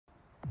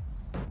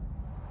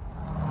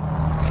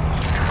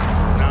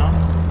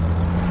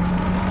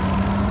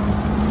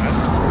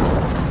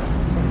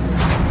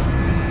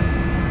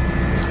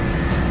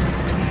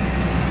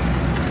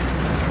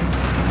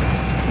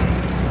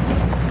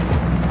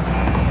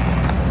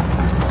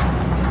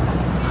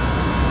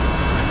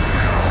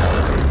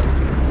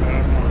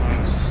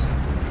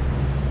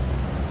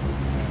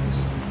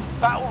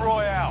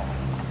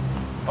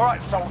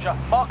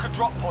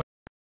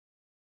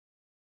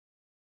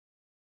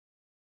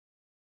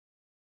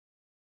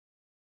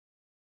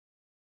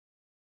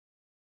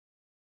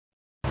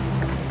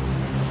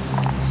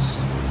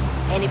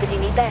Anybody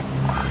need that?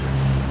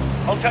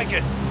 I'll take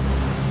it.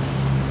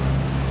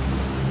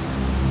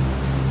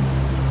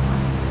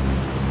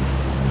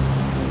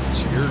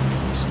 It's your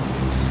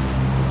mistakes.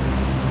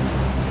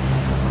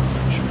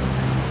 Fucking sure.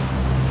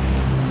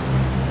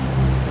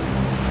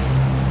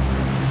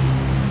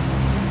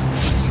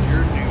 It's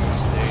your new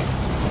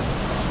states.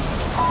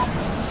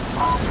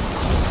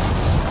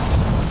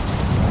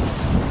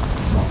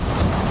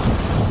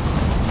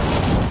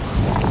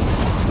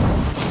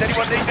 Does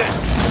anyone need this?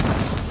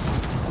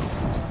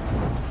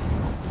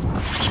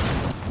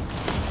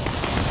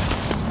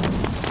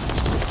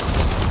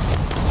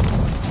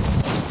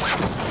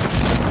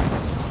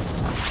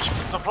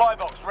 Supply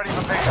box ready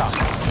for pickup.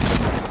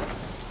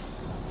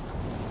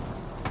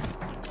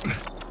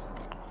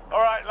 All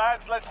right,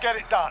 lads, let's get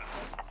it done.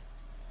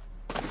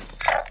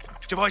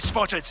 Device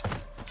spotted.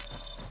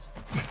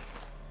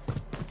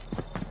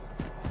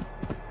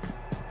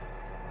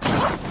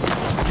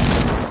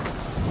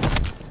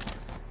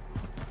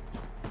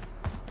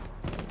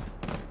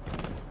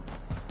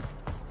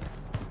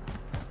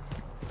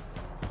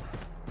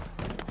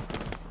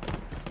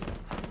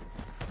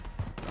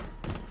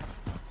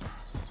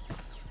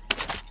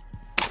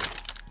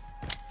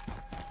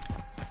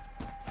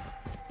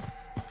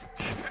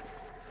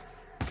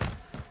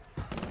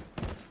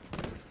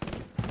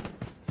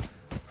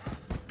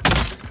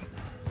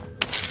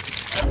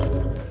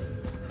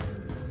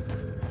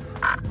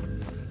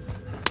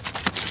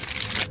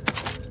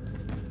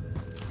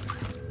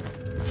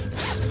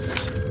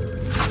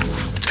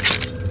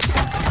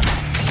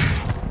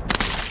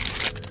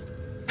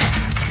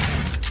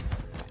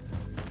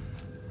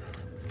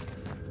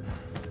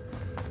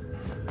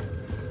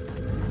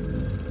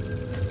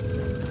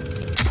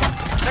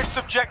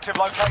 Objective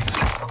located.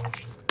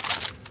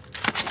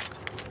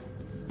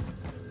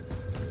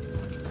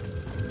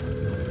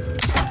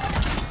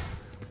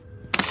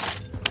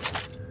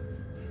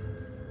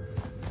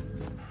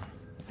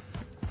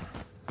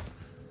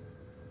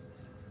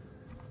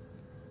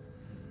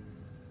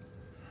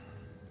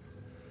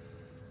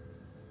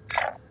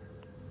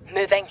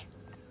 Moving.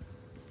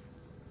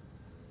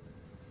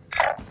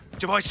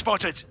 Device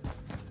spotted.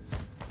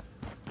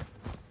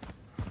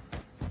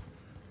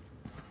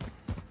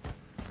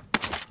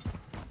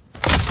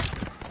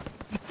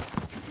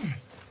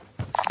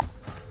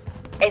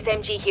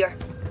 SMG here.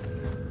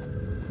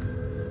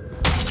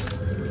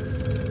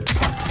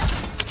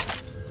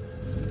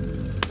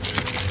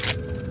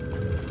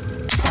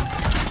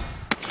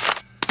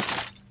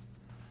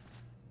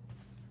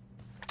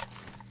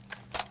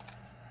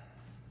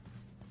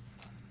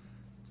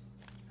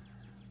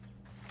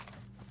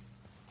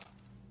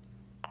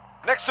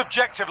 Next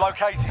objective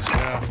located.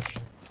 Yeah.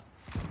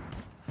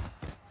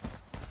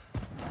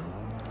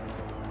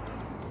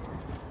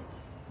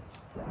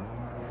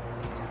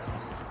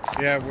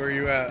 Yeah, where are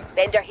you at?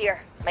 Vendor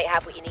here. Might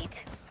have what you need.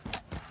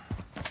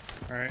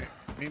 Alright,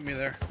 meet me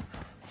there.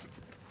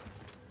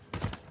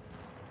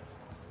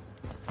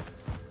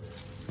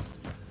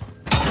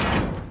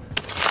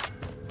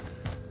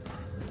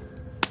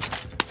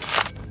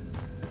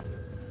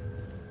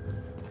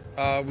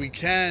 We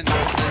can, but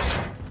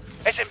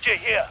SMG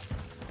here.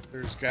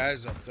 there's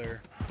guys up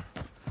there.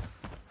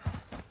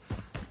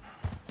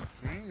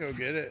 We can go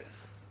get it.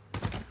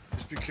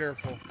 Just be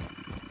careful.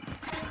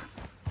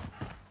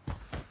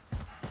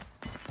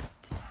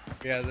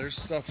 Yeah, there's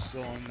stuff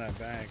still in that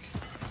bag.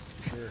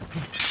 Sure.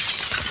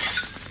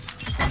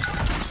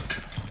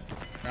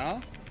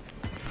 No?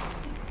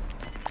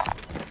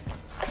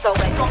 Assault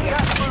rifle here.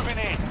 Gas moving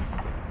in.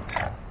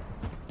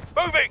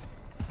 Moving.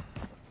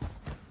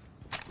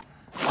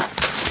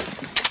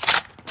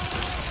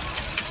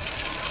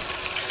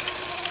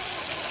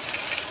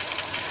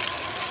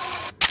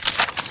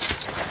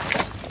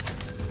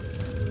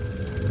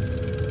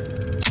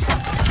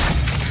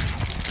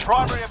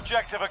 Primary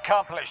objective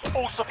accomplished.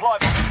 All supply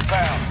boxes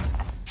found.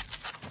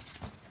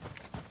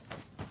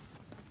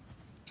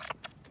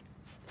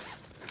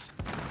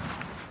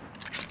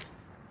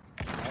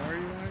 Where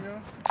you wanna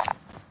go?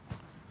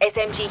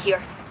 SMG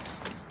here.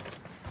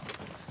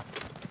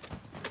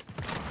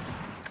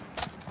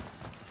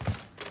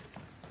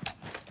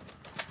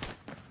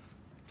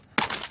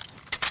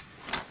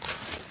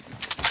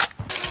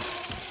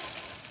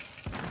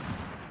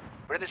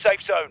 We're in the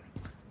safe zone.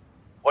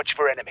 Watch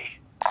for enemy.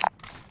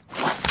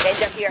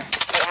 Vendor here.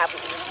 Might have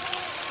what you need.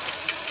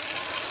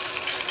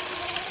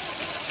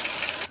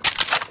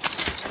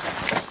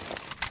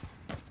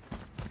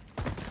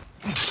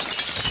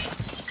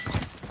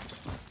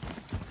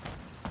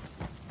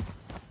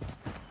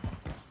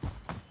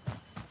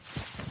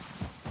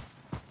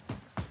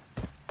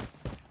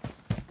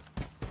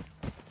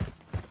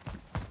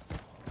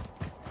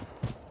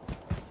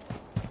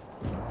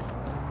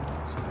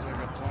 Sounds like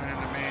a plan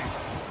to me.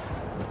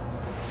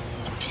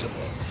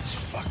 He's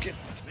fucking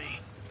with me.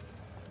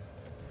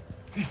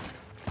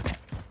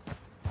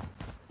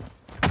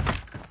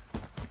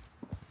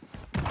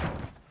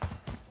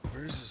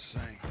 Where's this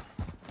thing?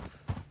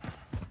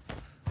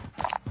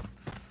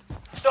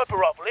 Sniper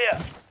rifle here.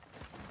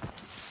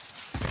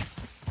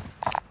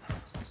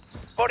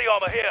 Body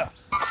armor here.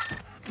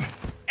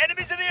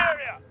 Enemies in the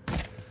area.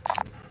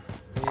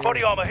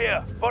 Body armor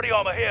here. Body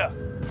armor here.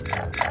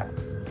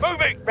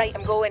 Moving. Right,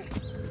 I'm going.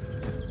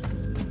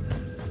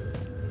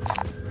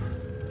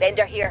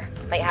 Vendor here.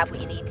 Might have what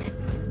you need.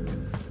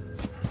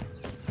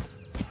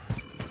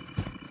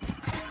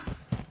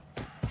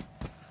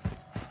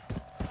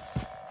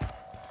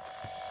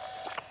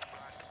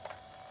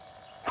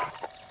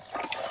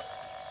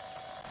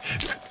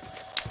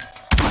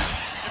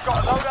 You've got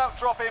a loadout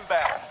drop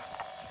inbound.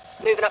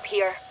 Moving up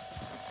here.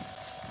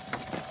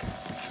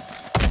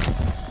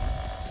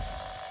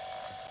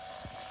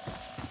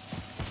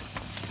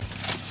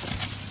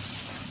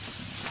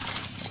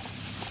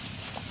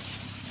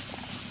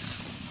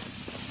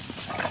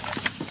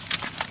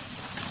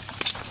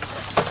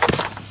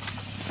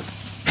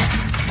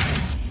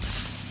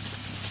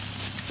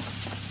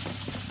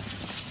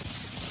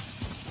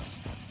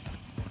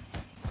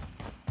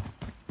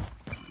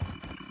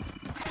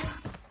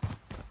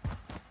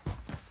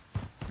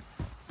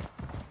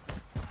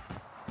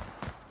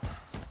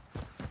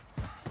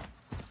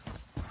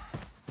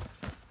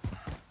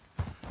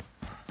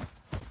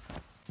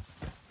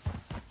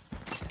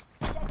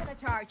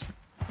 Charge.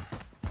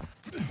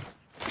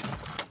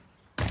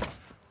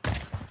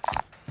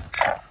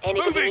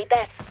 Anybody Moving. need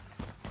this?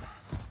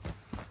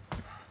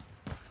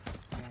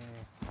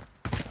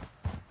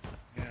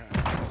 Yeah,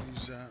 I can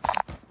use that.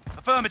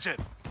 Affirmative.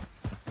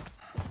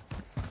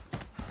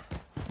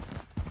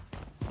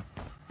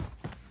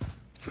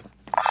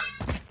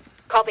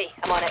 Copy.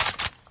 I'm on it.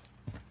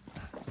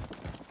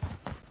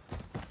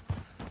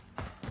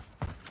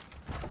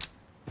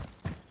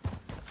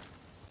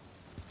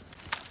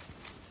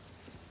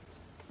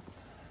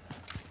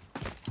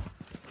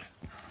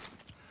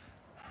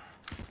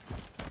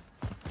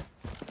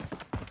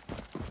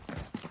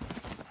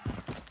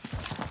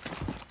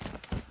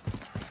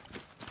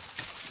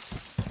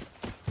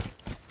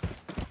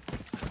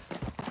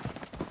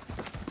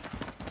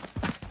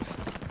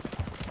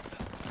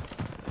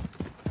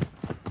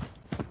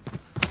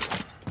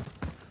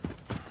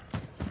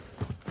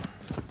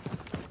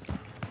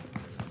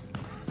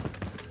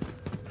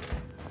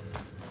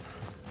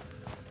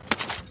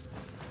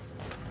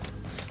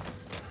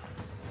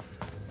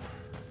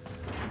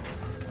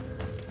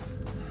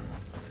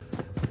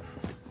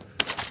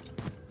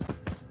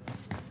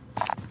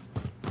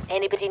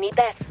 Anybody need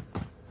this?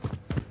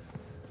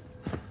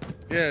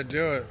 Yeah,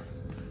 do it.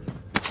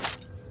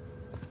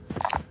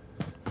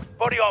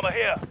 Body armor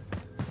here.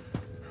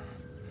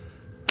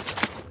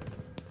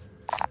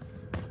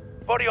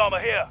 Body armor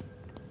here.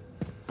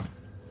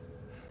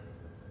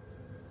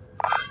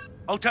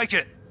 I'll take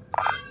it.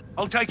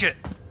 I'll take it.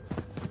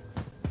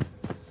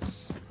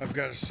 I've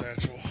got a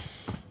satchel.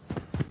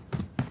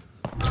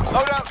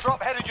 Loadout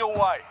drop headed your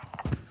way.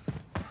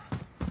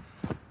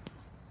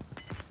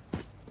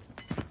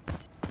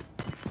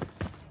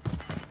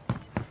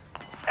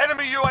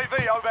 Enemy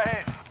UAV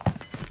overhead.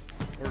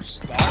 Or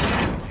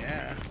stocking,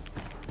 yeah.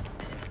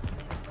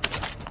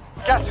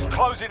 Gas is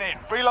closing in.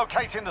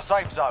 Relocating the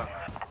safe zone.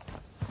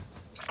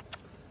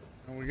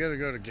 And we gotta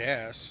go to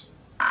gas.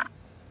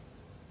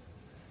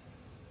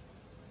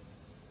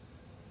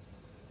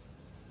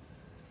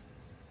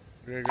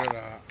 We gotta go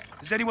to...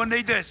 Does anyone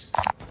need this?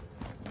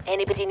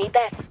 Anybody need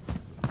this?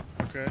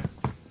 Okay.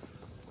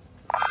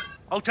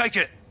 I'll take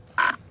it.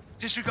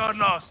 Disregard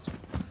last.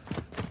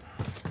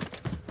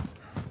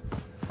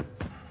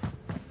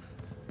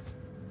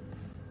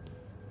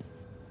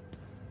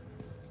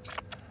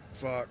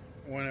 Fuck.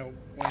 When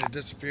it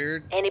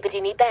disappeared. Anybody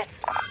need this?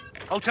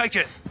 I'll take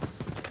it.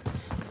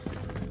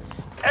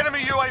 Enemy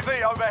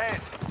UAV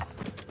overhead.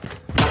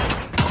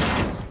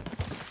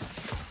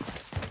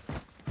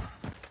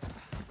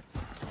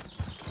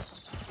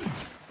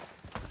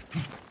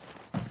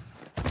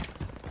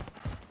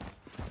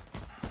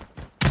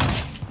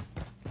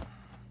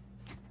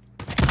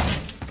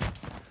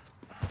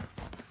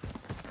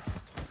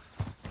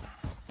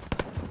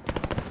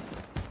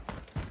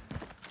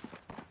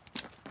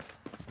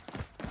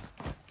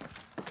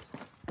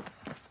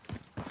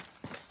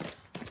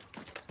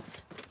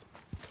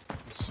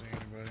 Don't see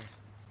anybody.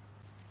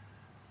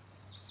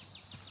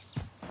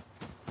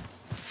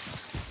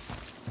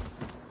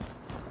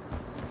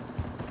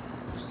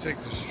 Let's take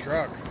this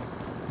truck.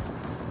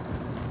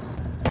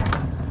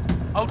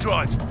 I'll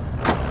drive.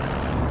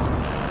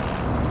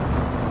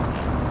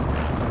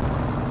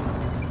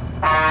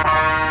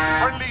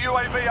 Friendly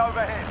UAV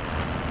overhead.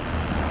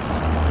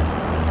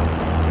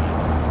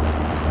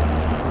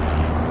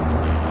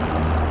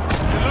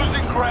 You're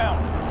losing ground.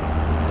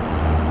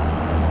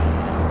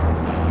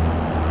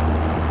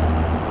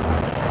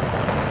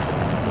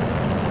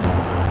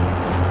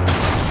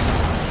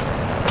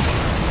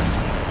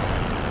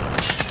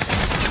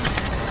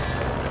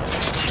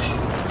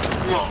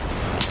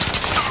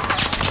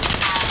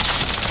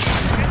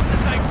 Get to the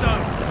safe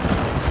zone.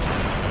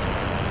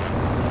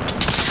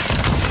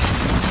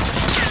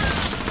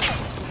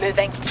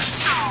 Moving.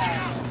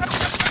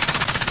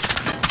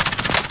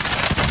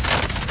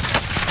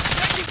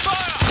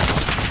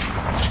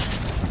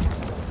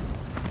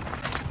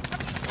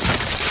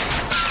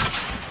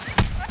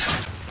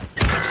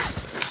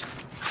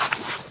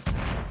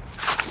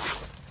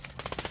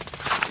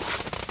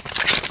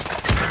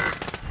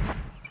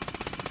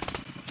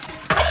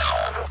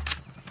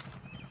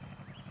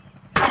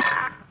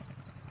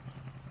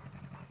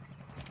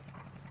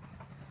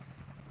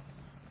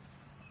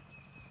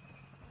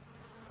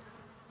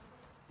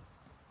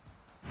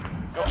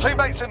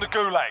 teammates in the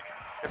gulag.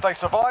 If they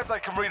survive, they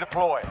can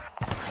redeploy.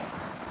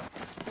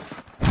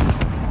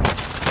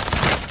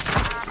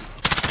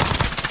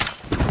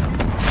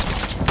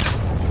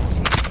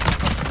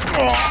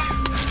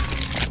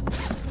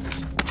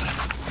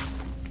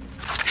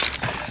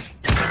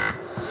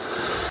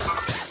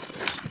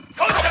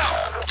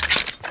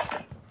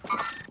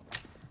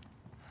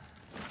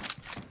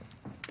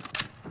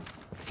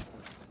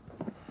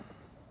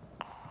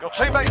 Your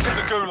teammates in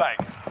the gulag.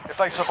 If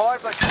they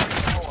survive, they can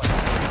redeploy.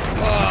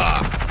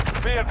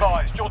 Be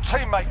advised, your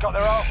teammate got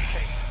their ass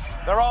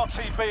kicked. They're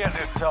RTB at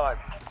this time.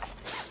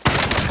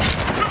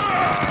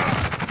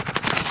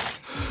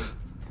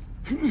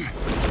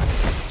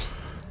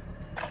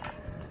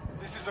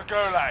 This is the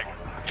gulag.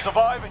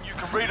 Survive and you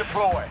can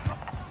redeploy.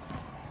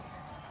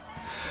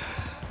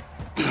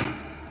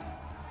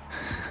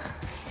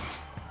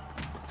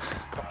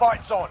 The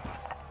fight's on.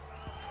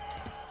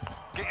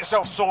 Get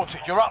yourself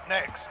sorted. You're up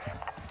next.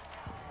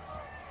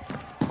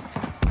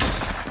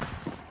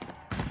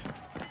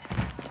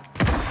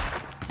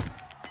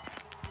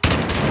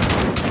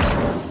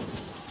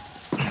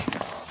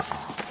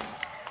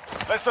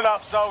 Listen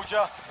up,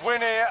 soldier.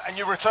 Win here and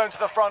you return to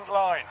the front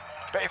line.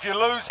 But if you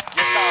lose,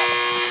 you're done.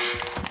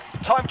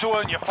 Time to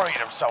earn your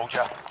freedom,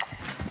 soldier.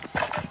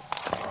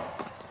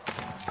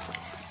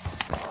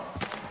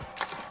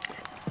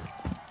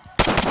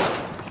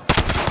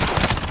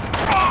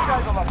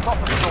 Guys on the top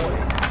of the story.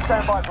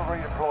 Stand by for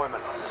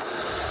redeployment.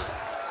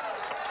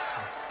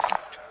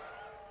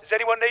 Does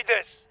anyone need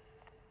this?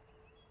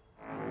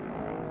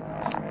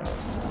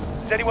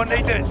 Does anyone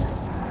need this?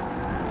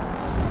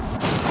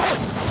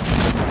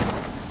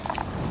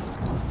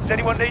 Does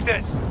anyone need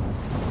this?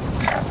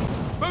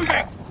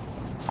 Moving!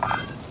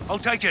 I'll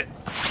take it.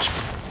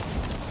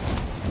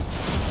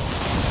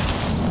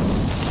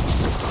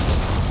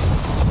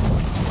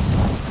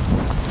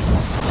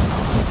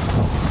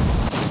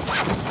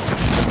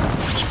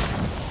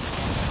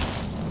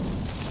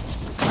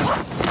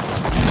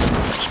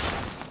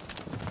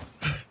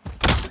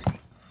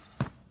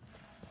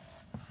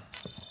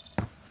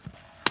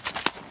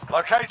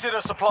 Located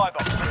a supply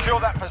box. Secure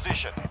that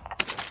position.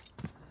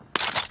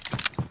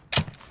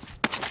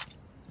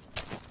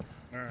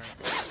 Alright.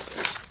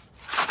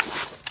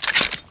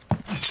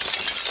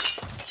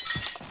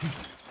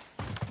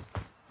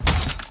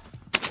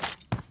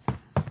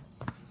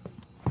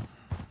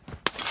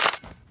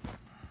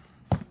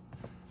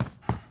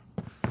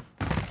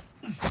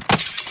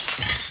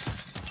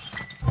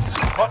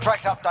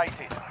 Contract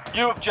updated.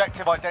 New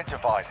objective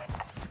identified.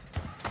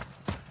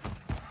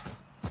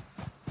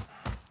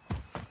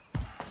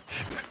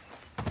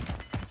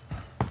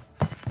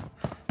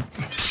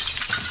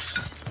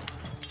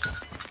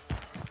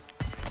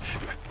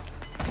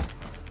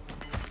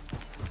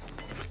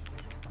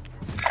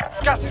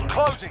 Gas is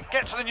closing.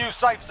 Get to the new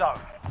safe zone.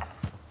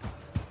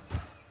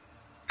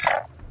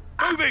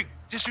 Moving!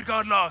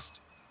 Disregard last.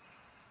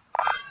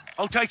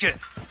 I'll take it.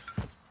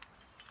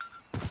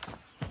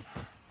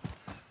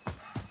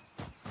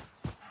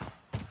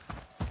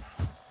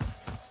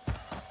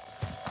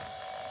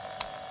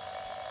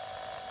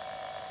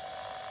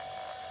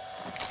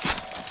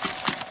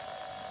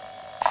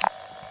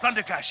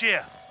 Plunder cache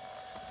here.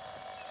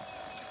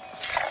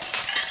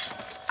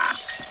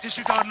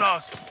 Disregard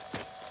last.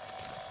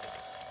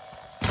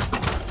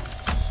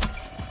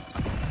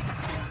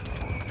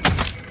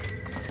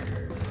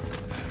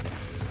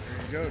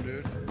 There you go,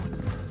 dude.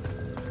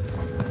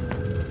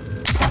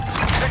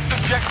 Next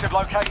objective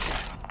located.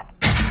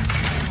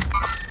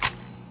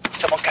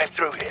 Someone came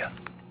through here.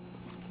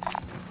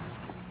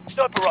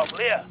 Sniper rifle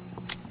here.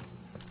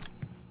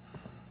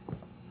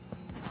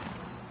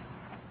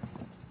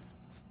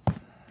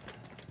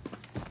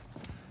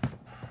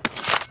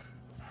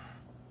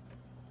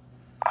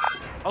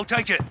 I'll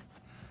take it.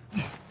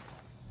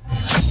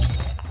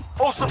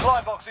 All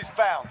supply boxes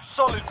found.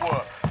 Solid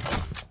work.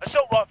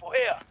 Assault rifle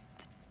here.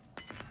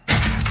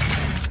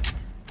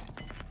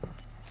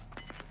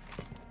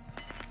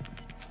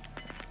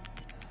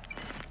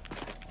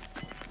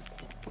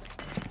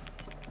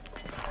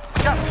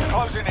 Gas is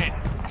closing in.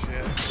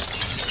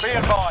 Shit. Be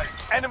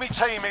advised, enemy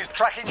team is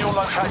tracking your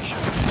location.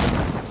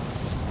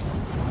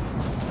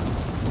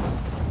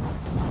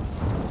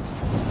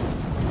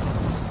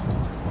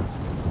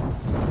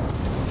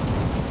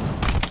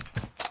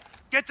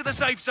 Get to the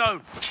safe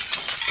zone.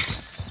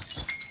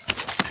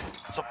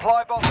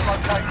 Supply box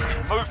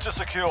located. Move to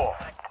secure.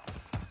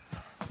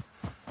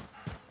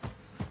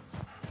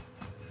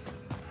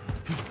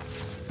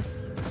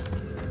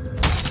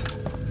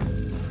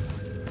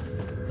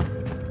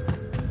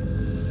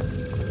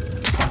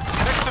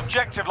 Next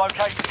objective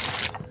located.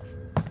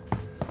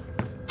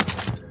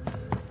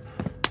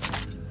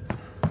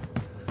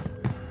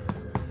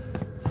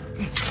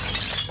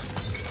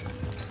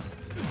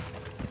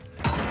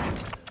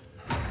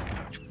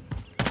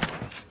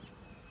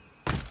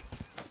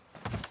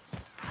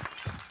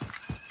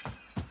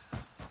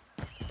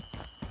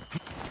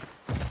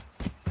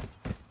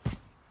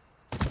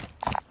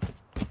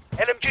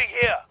 LMG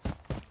here.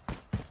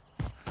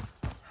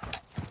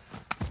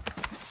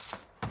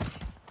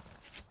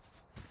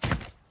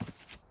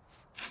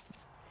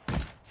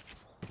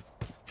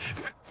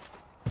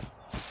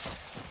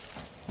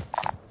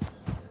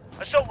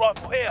 Assault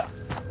rifle here.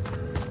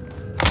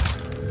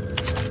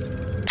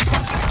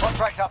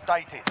 Contract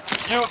updated.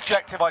 New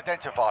objective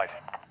identified.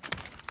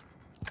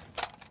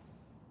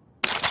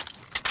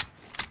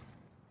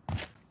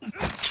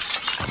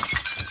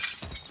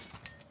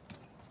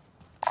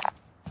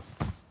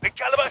 Big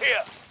caliber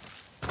here.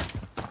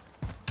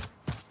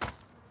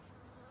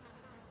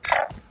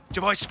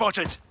 Device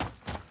spotted.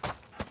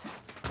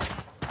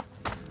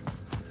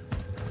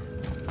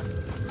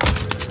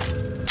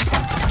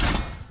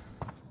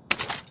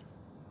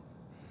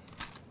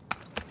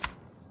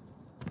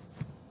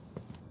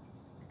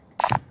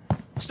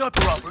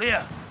 Sniper rifle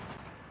here.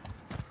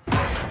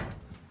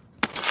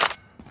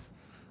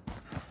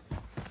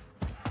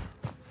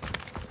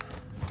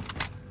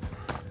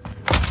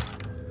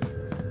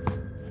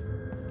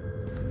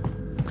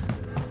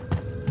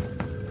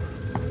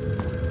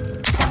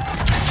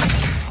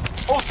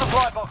 All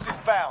supply boxes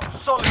found.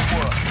 Solid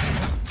work.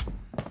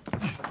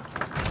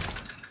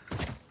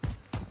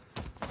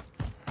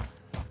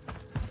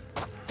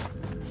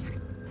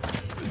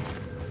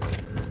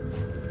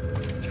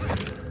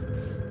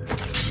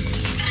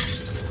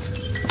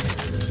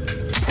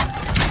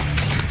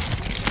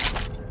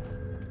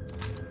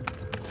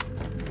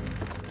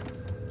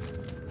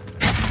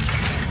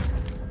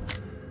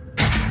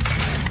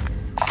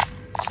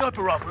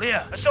 Sniper rifle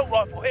here. Assault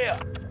rifle here.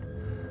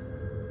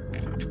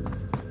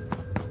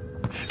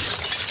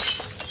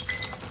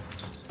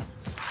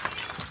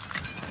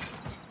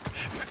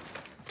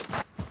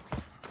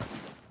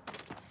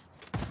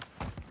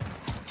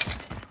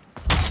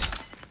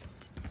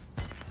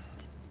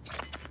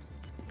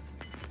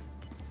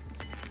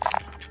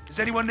 Does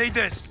anyone need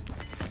this?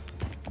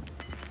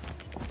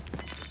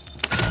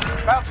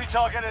 Bounty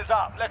target is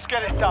up. Let's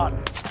get it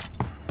done.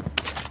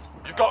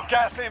 You've got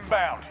gas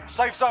inbound.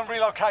 Safe zone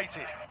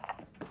relocated.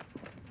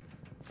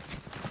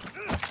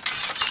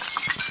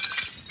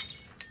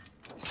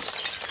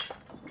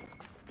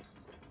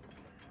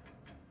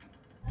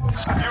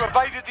 You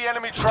evaded the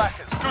enemy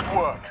trackers. Good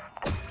work.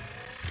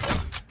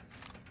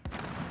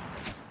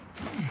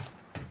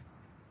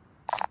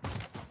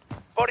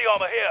 Body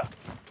armor here.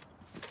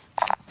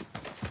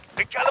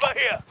 Big caliber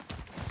here.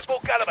 Small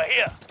caliber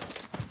here.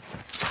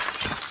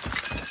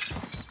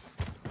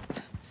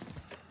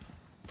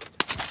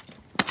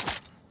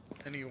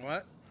 Any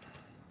what?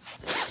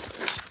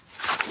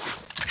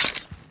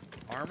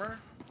 Armor?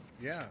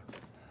 Yeah.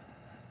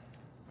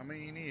 How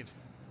many you need?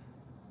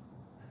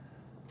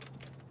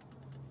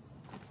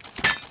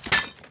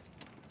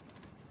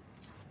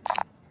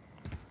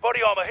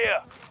 Body armor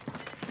here.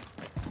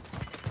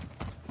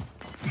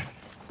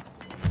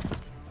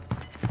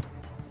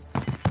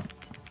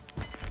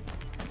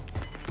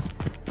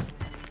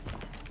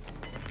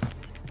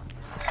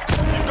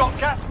 You've got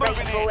gas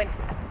moving in. Going.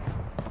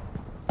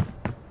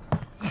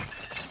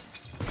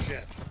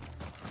 Shit.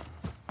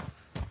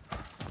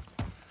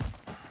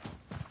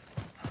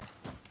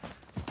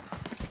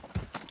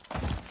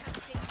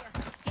 Stay here.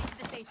 Get to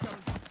the safe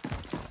zone.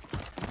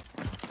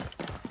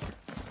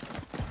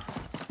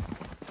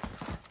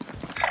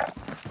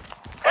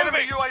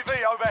 Enemy UAV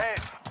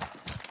overhead.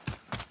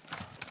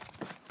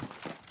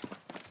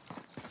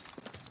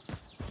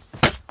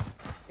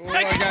 Oh,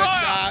 I got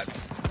shot.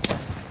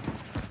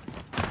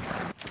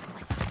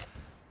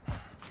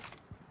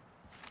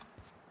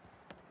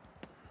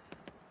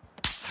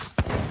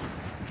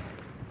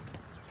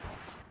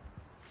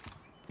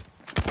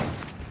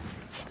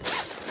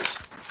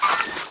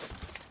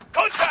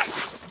 Contact!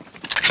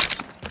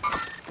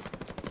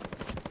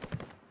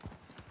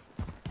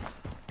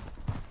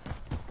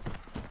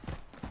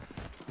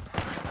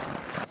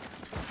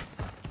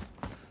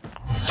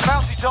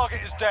 Bounty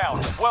target is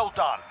down. Well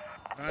done.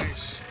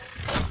 Nice.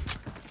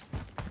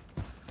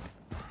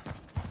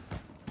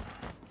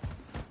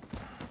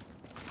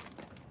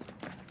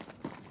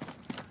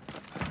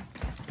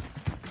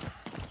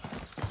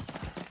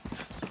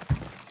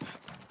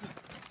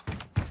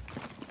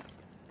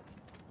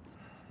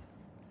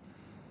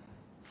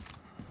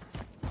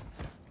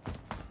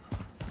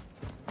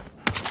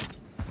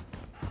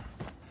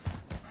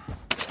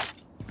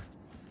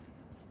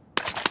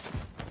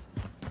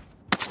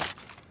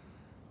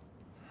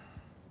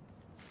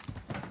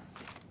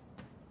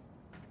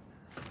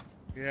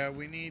 Yeah,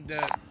 we need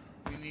that.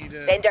 We need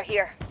a. Vendor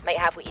here. Might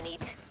have what you need.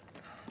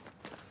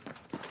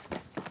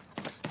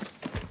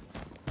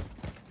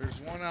 There's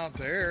one out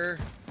there.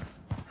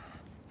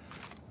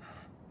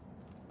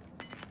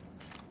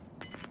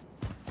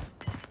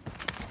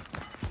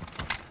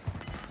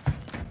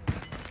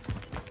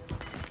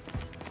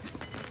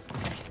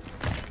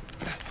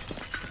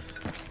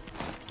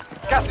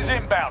 Gas is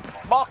inbound.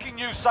 Marking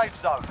new safe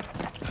zone.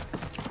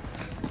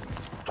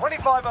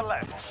 25 are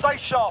left. Stay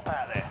sharp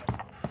out there.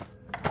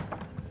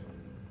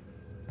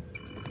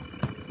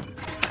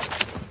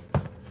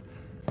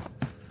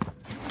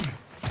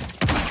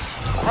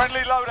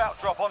 Friendly loadout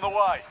drop on the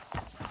way.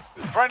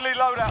 Friendly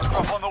loadout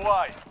drop on the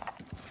way.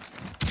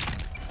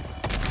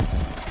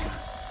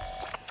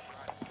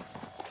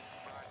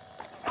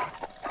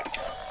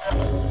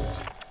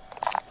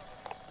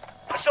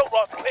 Assault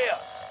rifle here.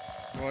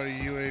 What are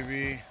you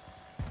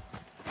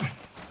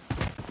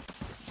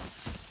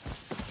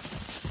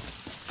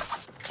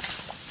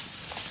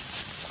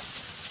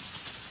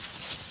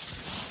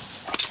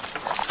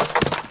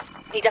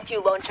Need a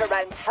few launcher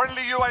rounds.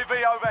 Friendly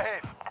UAV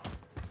overhead.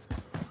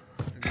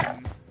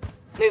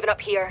 Moving up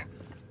here.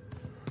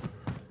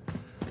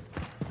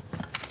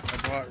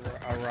 I bought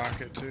a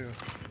rocket too.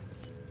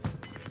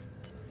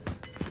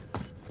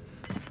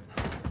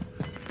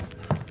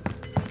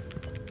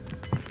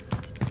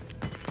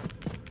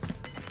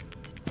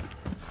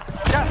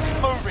 Gas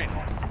is moving.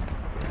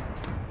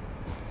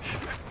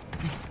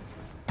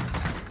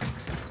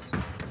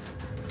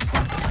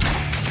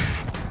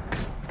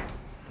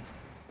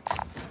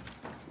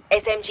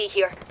 SMG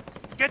here.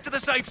 Get to the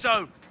safe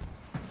zone.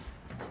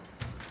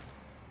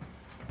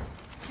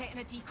 Setting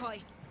a decoy.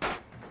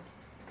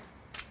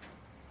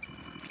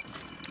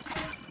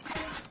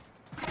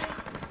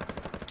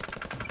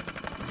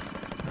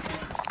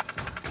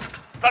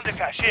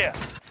 Thundercash here.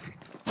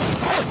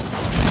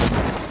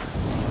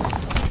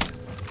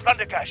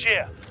 Thundercash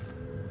here.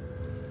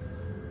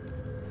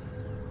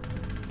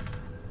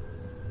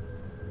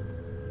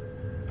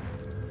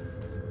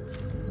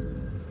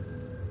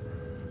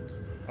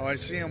 Oh, I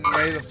see him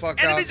way the fuck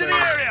out Enemies in the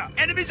there. area!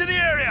 Enemies in the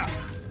area!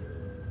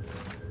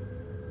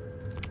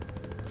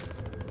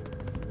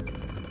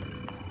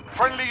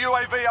 Friendly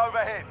UAV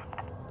overhead.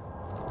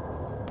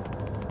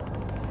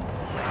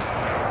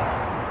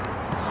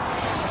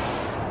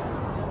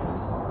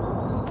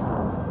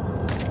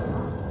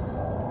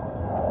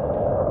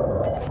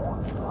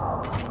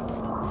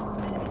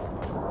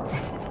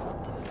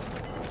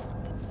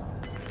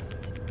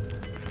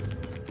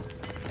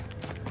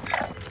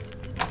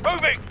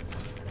 Moving!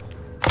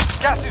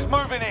 Gas is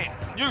moving in.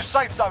 New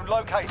safe zone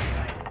located.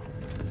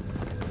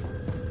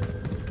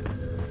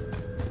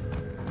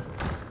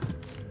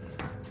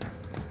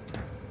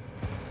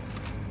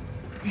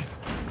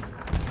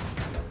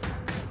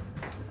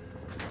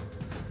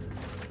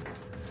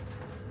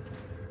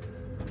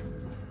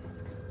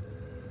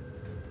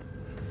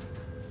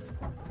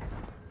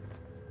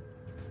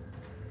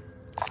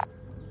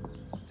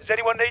 Does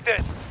anyone need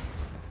this?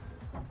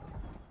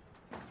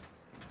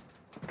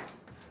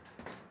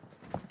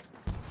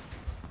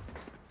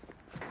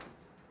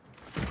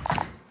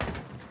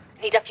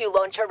 Need a few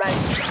launcher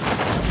rounds.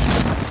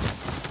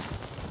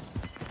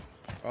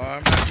 Oh,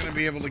 I'm not gonna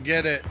be able to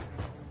get it.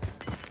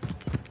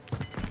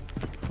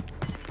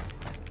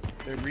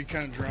 The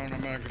recon drone,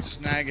 I'm gonna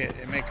snag it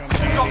and make them You've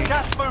got handy.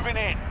 gas moving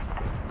in.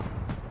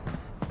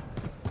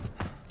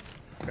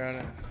 Got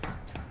it.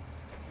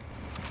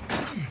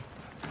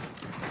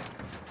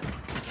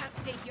 Can't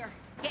stay here.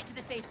 Get to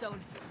the safe zone.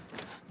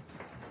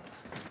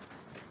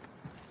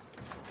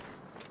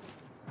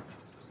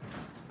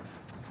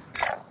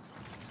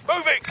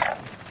 Moving!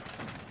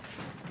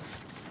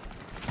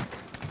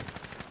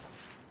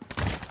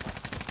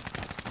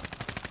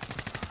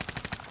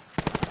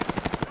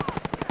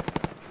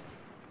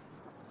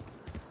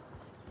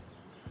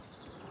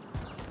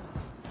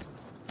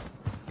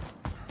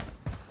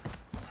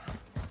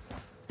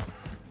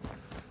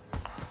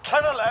 To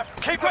the left.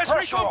 Keep the Request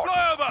pressure recon on.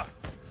 flyover!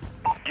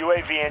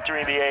 UAV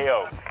entering the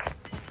AO.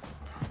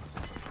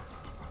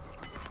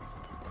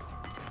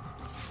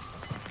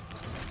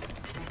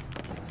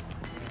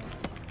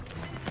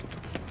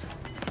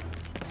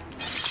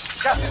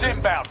 Gas is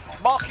inbound.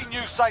 Marking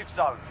new safe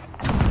zone.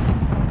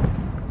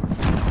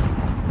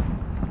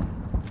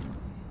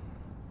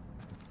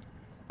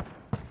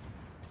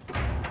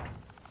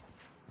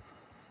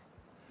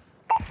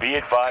 Be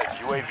advised,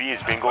 UAV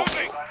is bingo.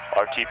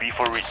 RTB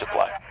for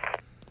resupply.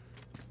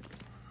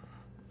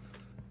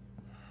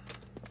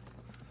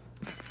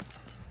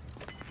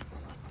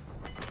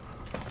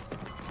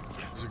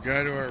 There's a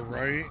guy to our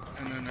right,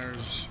 and then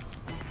there's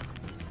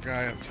a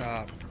guy up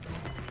top.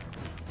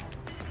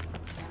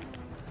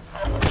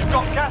 You've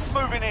got gas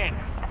moving in.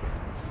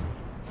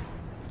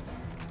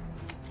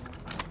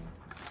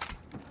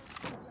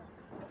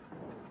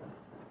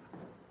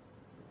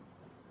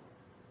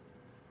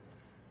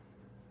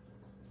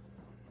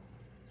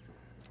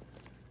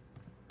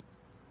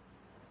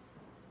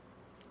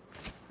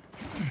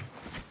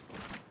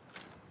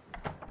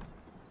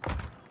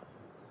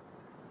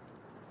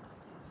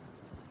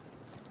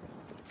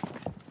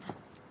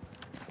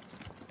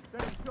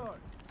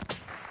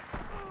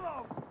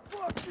 Oh,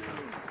 fuck you!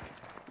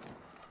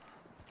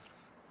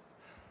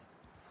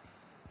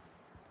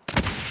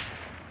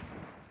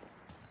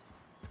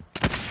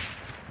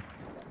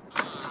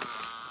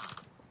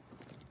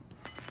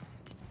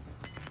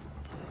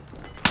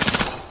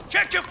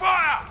 Check your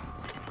fire!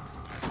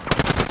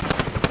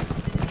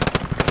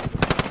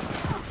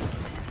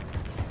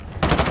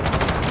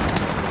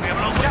 We have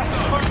an open Gas is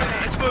door. moving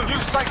in. Let's move. New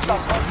safe zone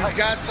He's located.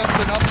 got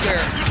something up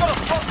there. You've got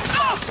to stop this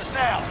bastard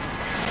now.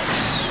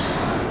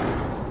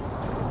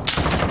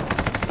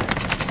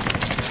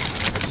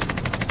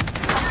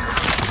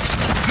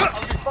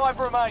 Only 5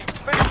 remain.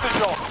 Finish the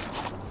job.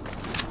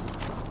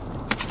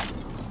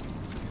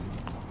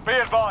 Be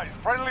advised,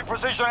 friendly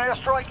precision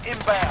airstrike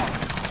inbound.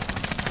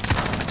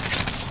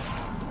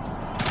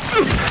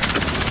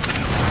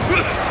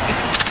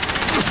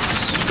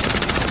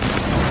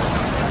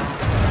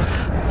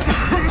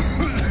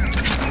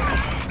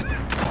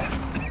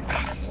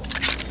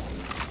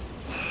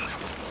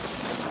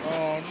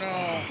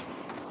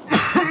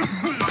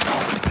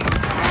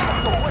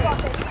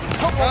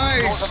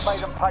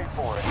 pay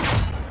for it.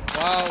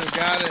 Wow, we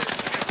got it.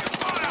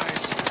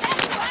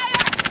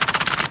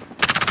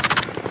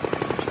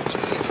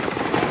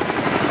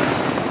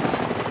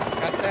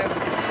 Got that.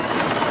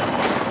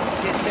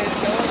 Get that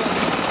done.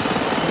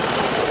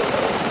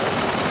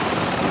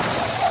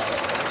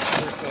 That's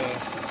worth a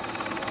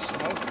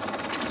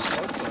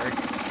smoke break.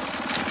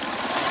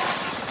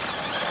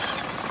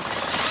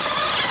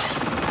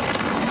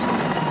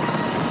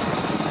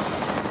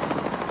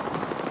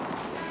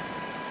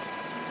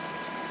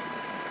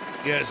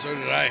 Yeah, so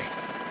did I.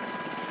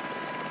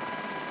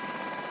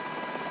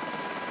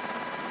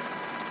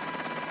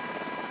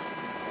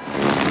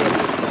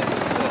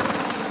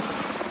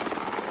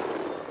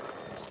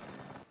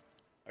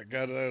 I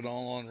got it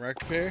all on rec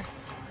pair.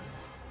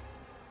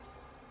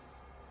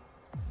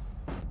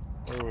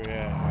 Where are we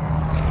at?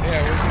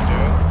 Yeah, we can do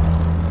it.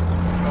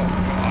 Oh,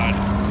 God.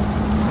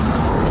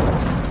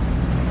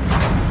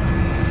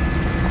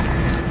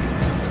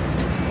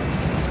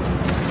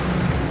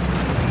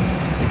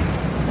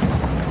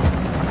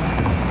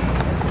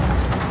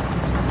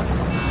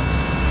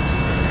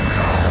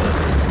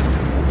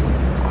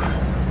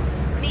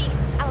 Me,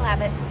 I'll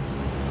have it.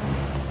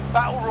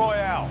 Battle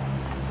Royale.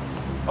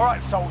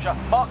 Alright, soldier,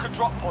 mark a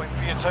drop point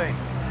for your team.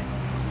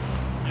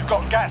 You've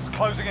got gas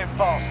closing in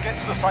fast. Get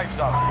to the safe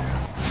zone.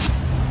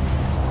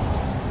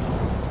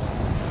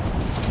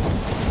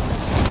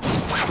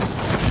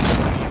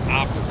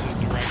 Opposite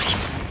direction.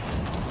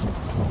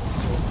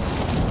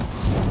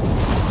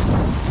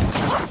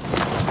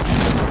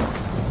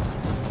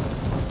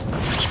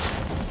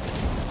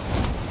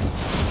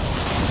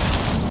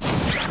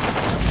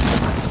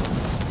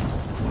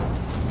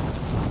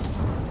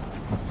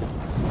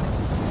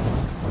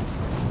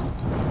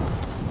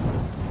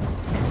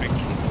 I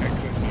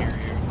couldn't hear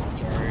you.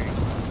 Sorry.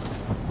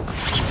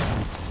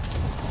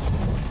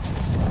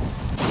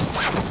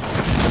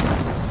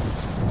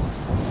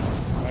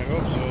 I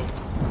hope so.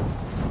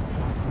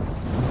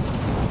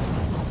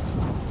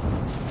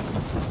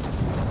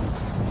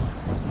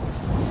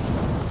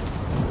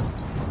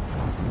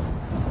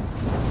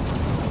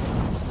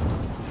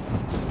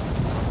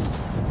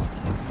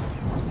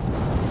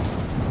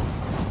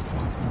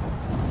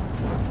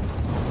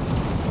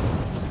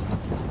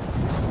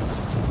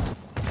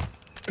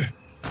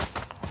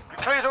 You're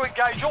clear to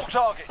engage all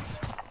targets.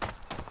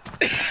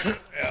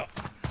 Yeah.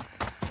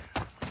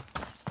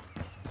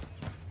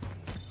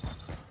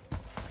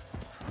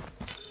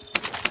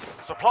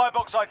 Supply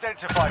box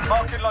identified.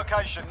 Marking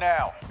location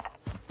now.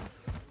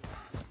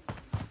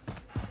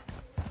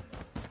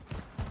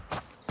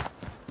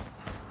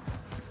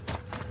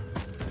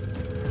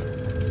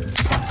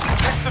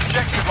 Next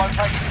objective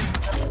located.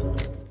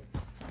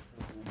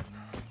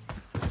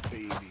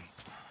 Baby.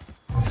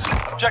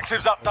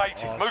 Objectives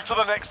updated. Awesome. Move to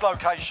the next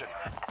location.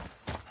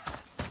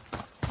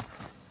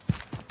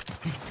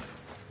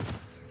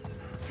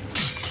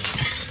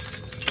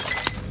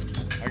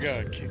 I got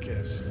a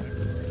kick-ass sniper.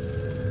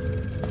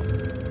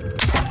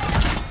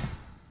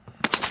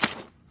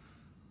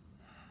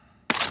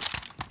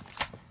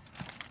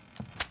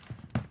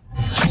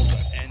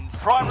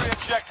 Primary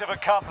objective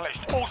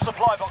accomplished. All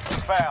supply boxes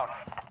found.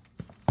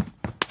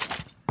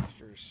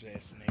 For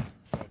assassinating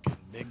fucking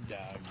big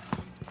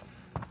dogs.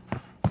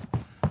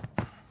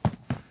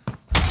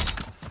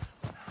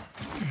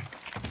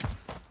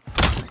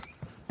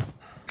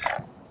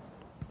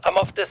 I'm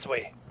off this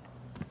way.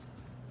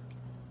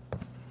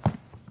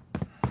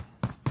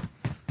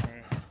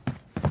 Alright.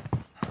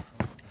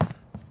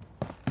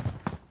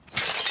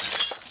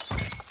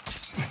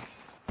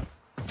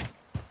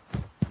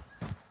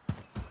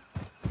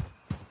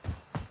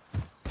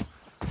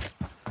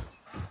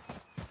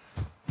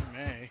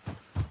 May.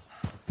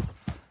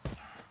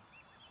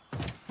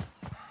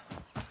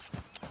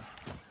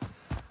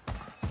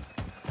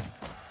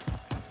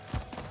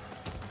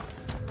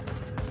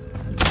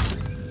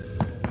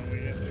 Well, we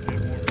have to get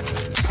more money.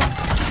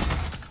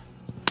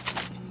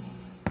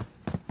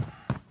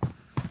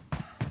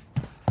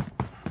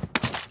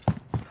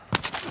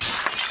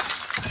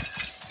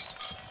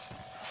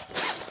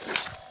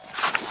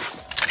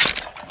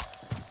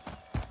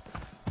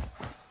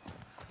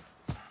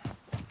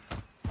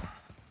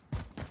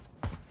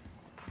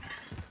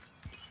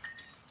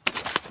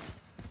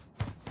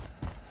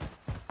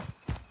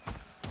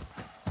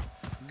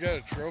 We got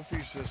a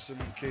trophy system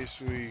in case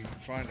we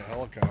find a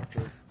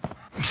helicopter.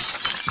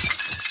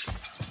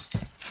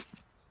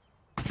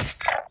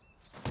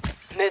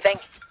 Moving.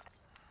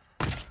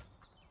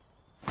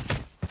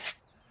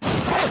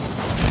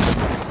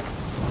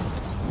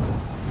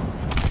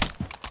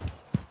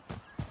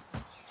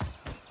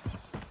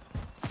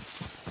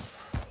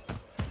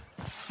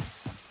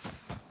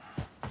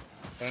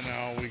 I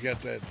know we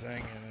got that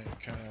thing and it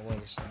kind of let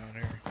us down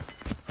here.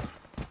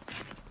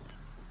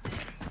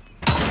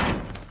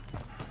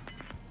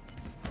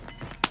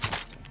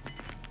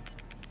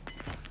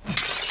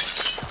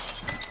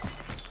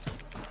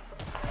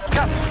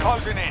 Gas is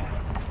closing in.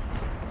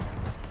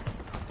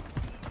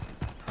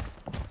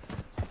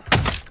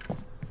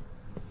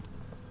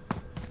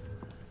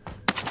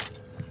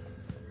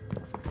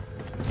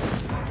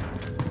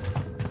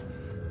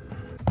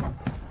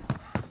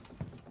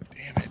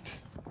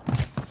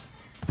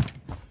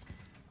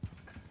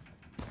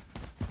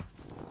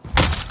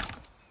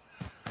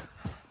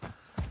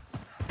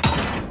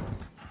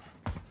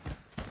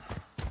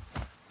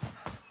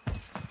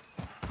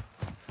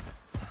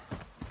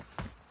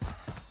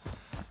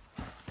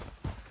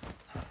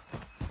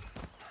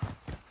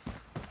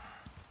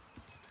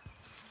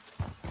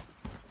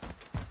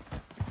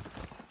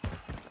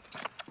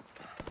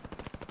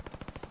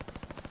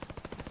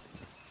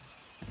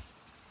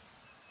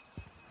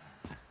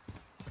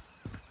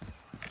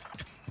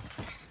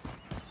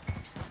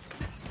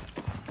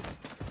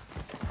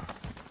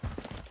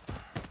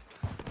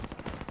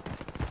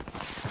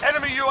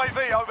 Enemy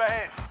UAV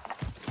overhead.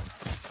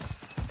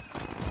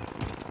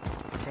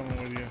 Coming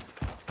with you.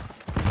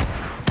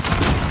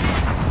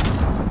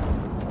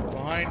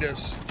 Behind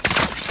us.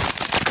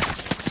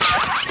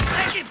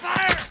 Taking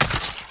fire!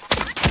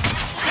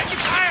 Taking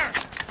fire!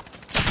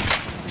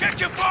 Check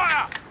your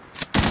fire!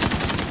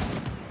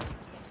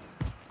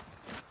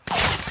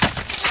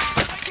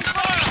 Taking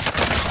fire!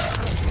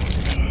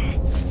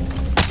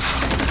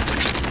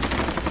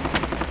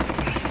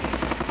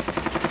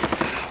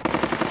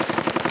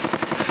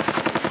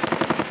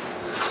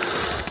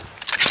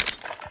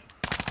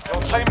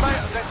 Your teammate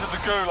has entered the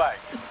gulag.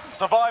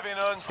 Surviving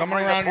earns the Coming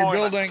around your redeployment.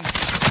 building.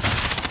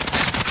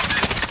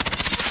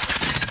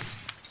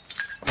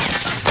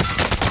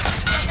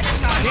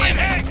 Damn it,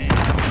 man.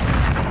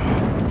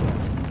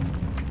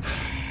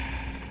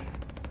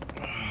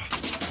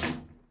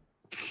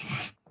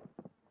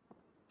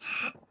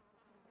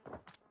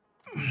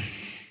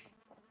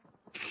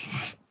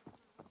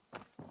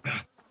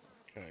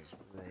 Guys,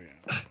 where are you?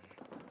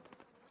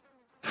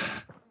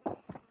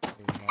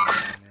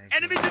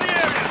 Enemies in the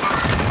area!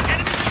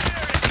 Enemies in the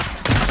area!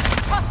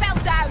 Hostile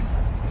down!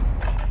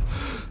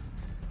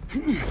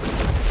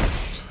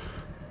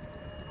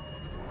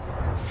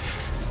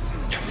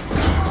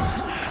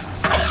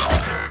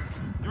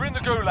 You're in the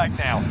gulag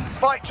now.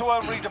 Fight to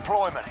earn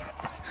redeployment.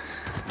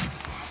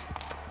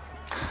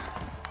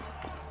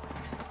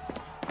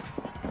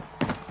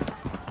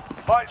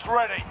 Fight's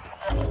ready.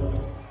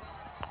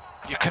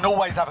 You can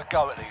always have a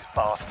go at these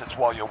bastards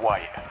while you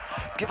wait.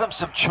 Give them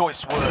some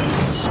choice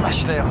words.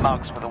 Smash their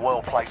mugs with a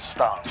well-placed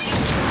stun.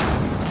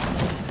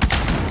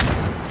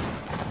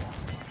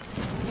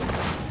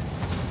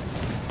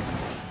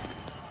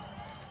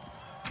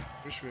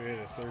 Wish we had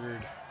a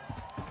third.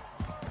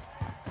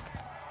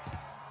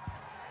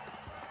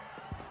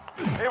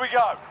 Here we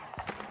go.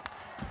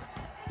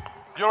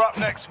 You're up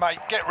next, mate.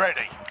 Get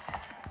ready.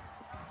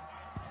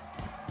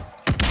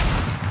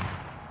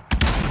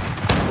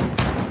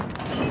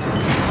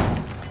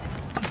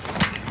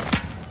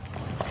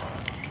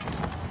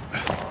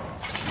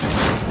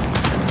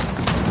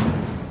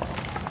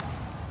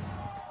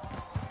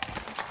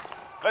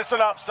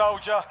 Listen up,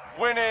 soldier.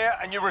 Win here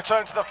and you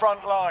return to the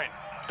front line.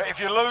 But if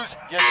you lose,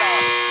 you're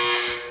done.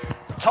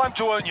 Time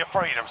to earn your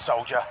freedom,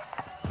 soldier.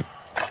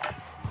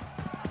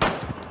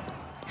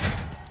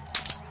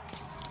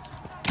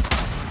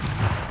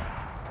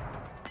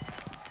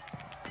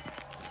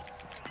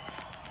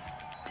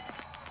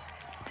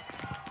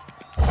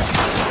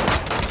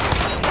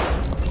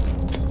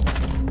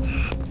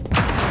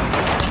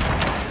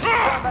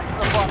 Come back to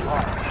the front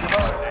line. You've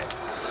earned it.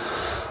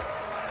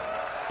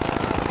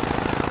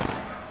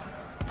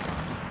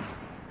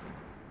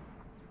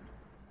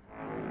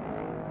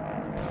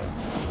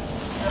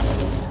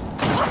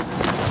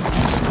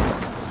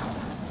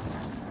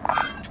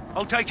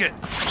 I'll take it.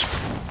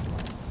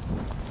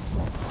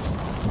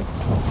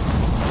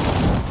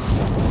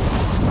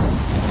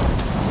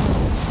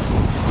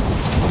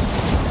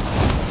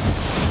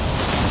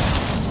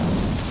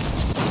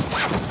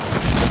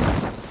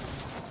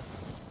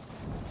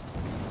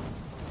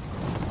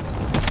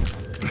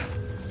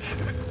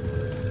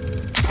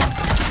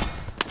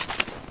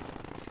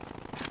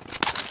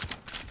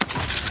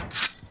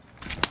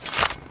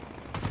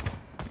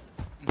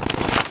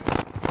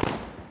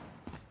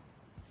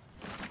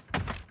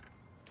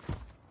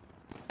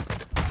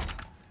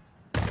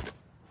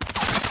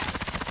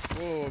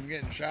 Whoa, I'm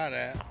getting shot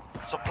at.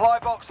 Supply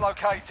box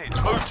located.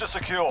 Move to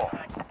secure.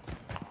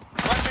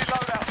 Friendly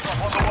loadout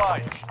stop on the way.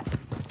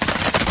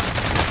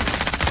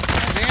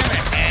 Damn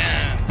it,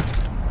 man.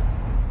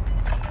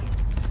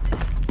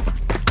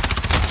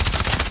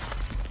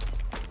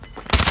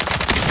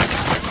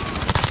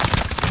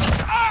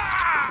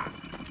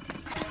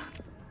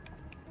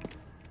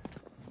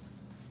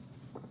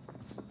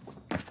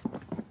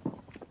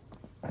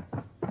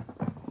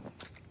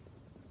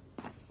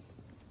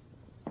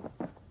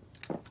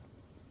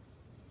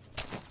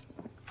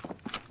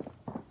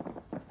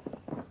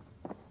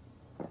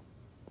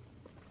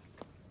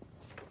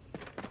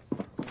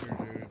 Here,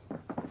 dude.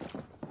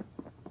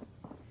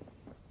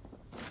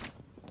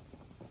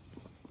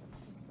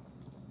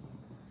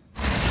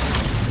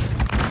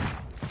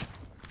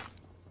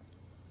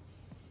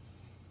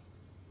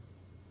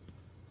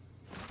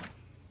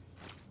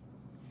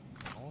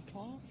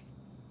 Molotov?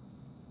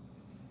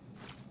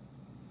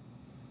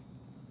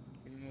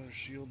 Put another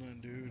shield on,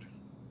 dude.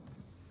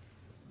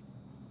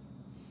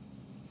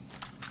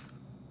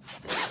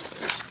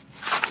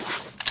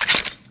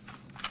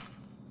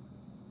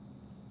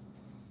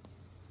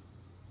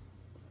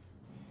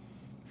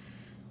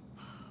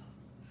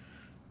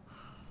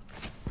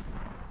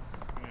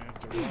 I have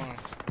to run.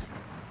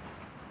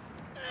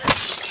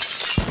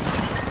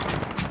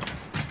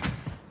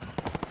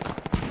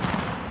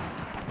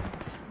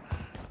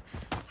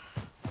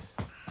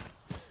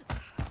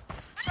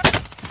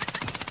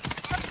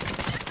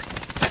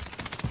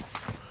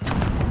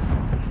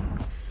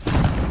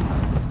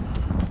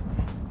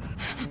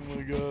 Oh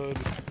my god.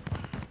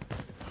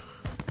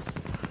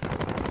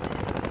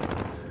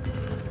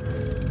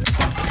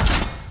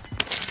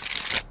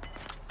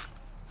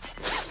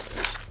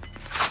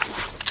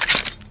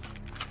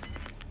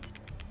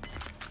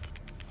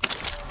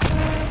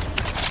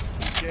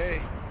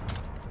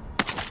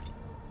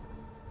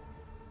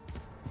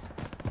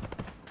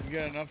 You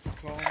got enough to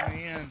call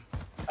me in.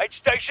 Aid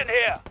station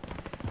here.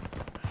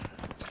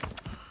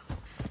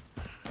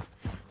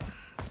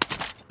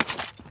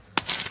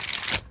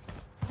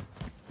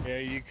 Yeah,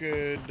 you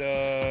could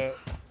get.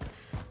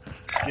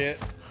 Yeah,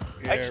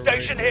 Aid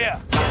station right here.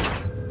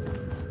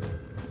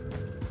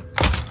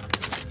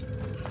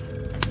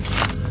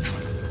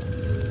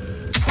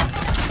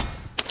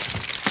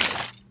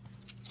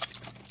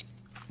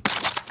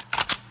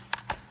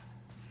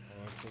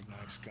 Oh, that's a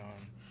nice gun.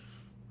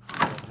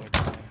 I love that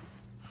gun.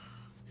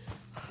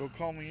 Go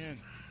call me in.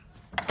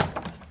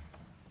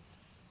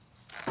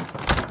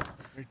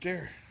 Right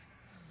there.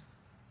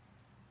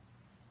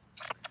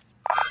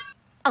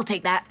 I'll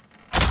take that.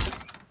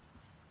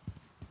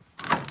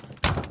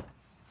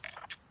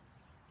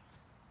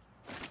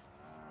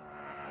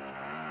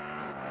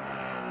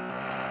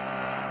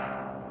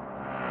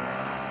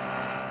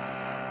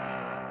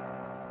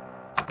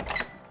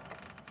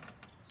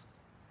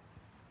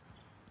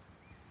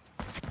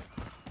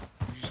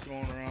 You're just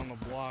going around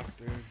the block,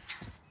 dude.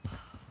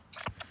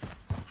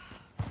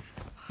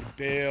 He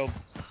bailed.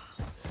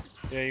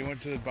 Yeah, he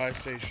went to the buy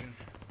station.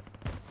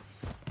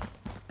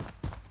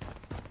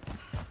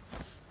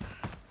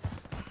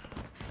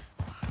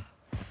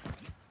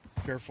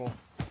 Careful.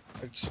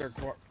 I'd start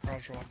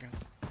crosswalking.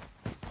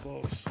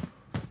 Close.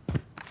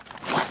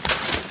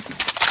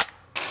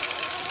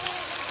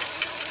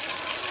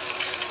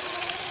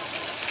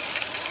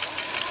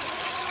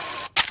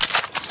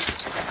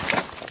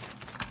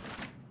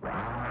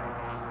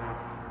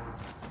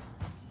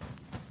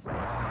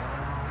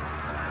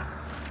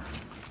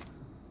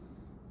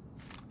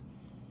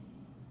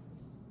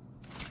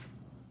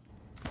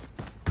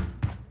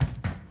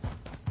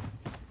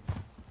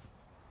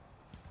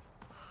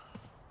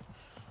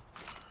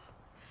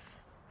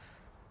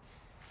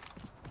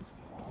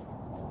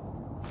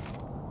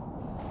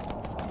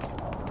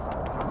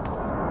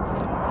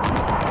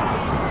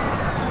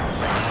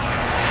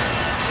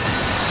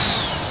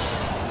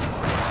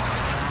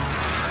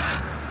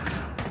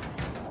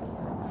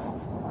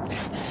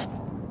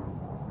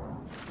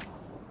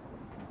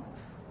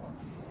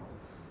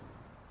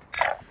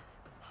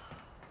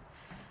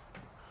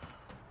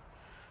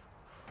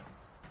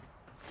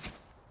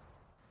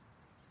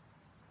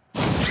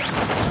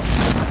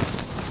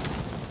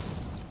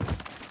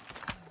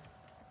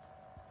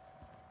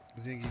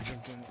 I think he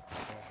jumped in.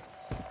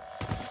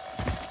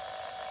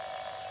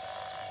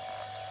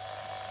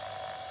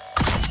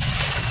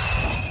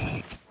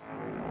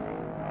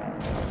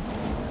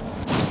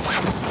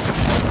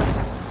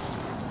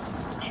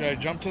 Should I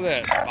jump to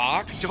that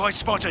box? Device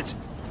spotted.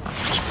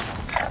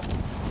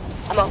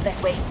 I'm off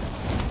this way.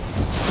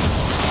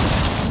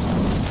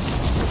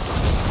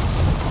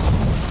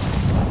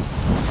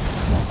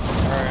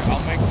 Alright,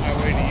 I'll make my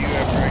way to you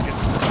after I get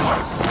to the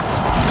box.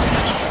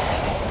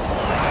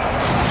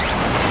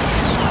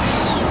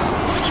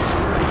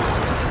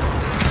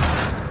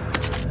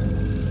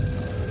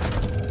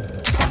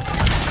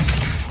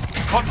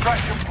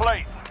 Contract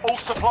complete. All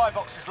supply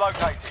boxes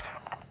located.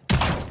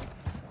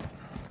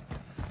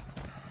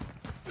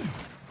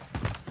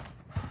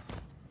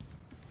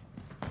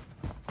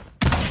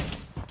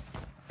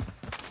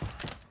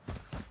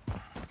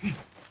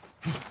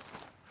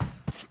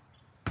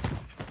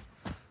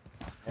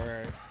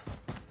 Alright.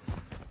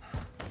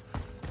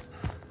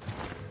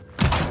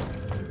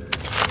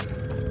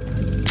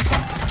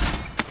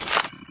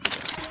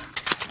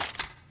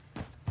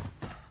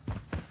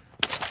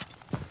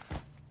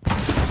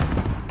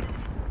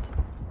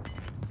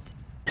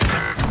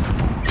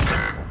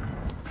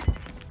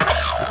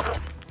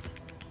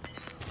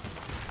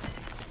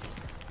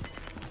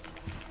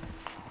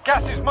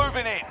 Gas is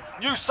moving in.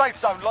 New safe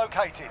zone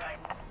located.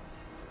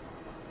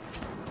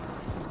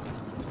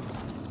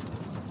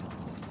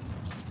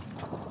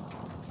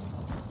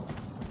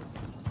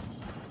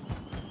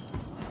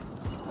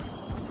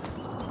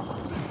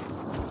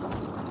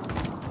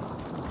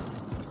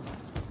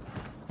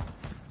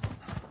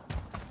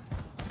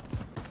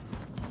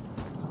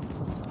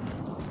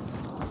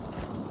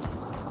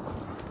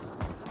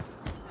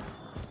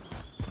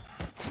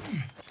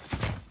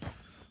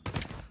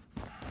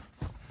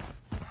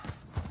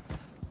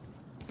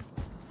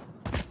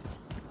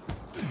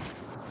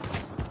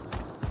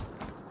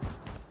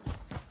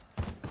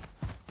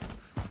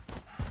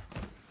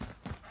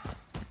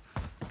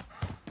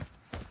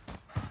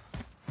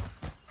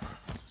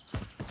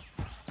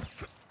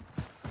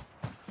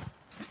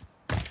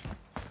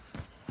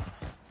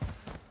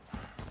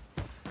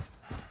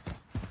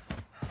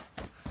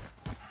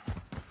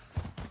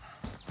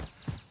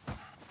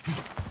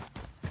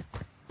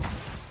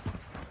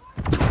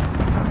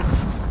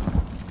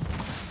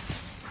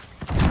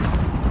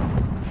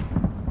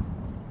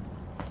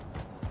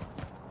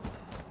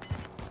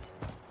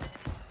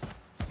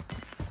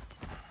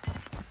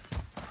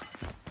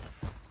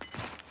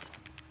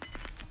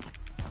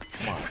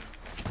 Come on.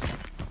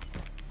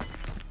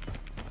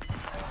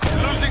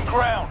 Losing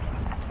ground.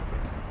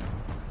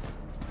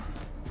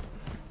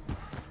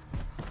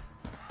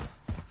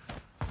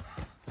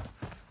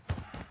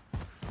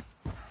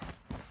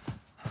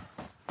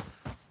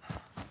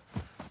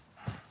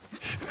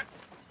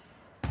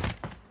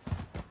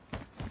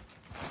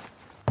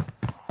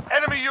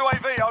 Enemy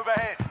UAV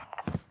overhead.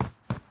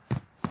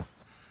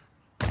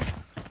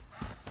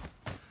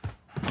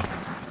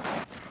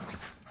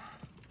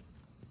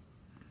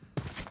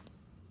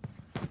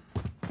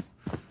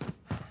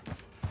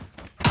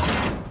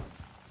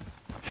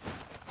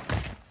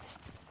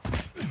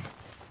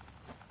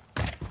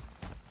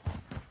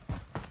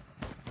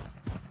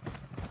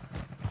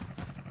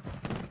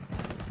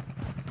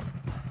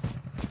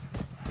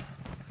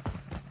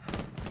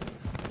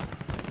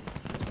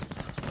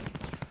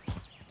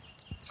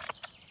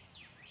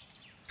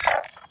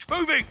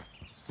 Moving!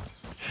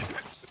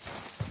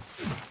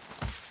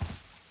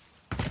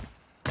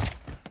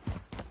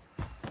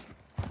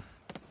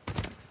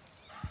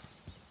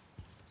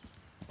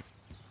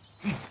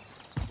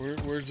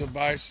 Where's the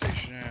buy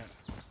station at?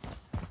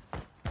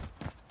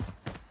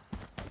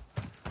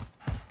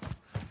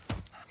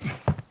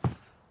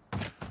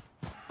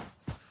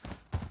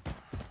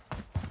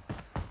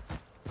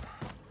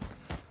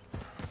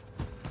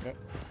 Yep.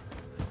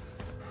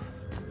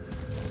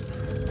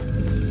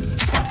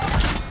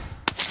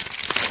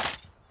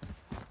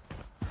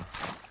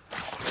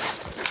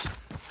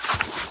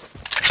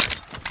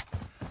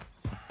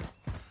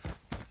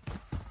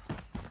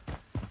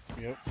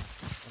 Yep.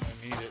 And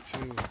I need it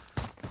too.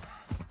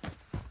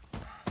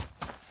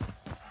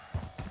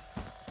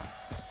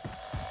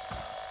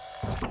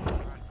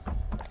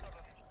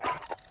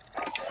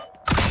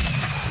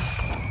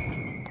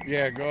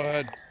 Yeah, go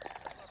ahead.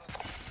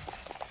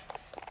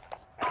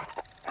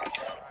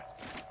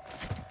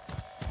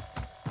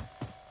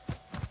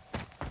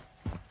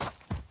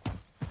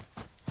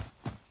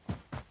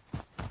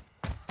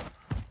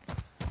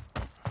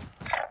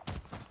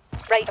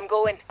 Right, I'm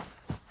going.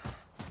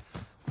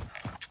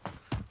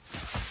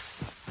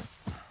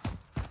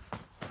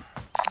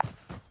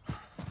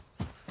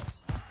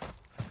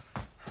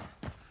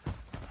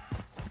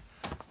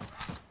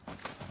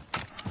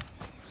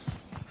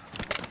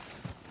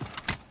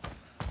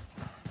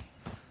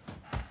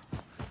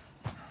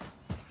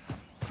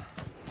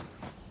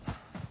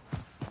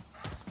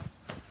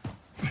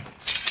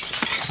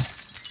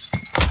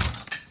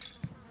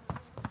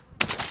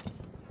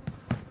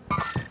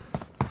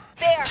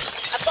 There!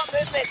 I've got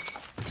movement!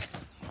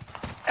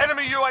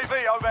 Enemy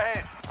UAV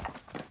overhead.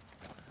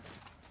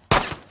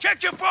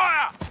 Check your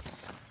fire!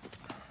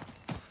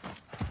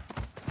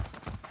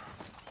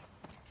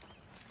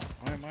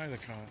 Why am I the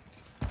cunt?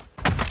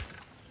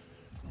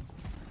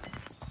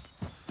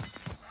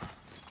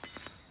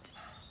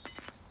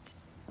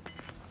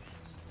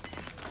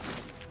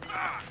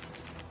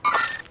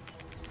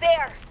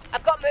 There!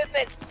 I've got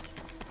movement!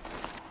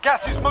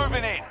 Gas is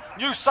moving in.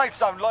 New safe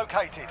zone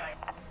located. I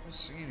don't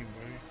see anybody.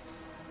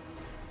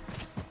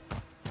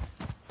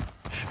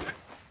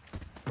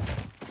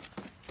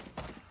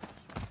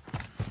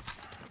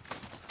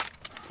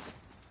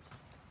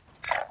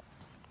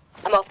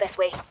 I'm off this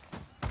way.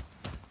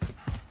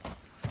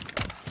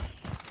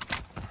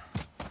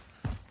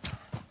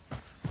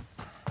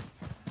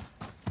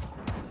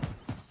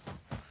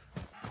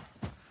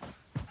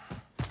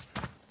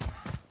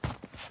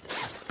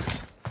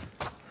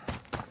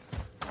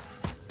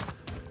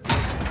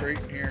 Crate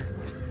in here.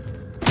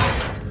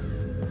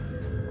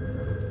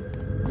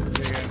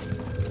 Yeah.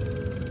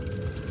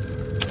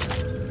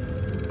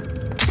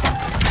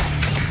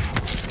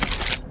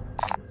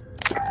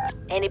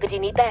 Anybody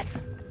need this?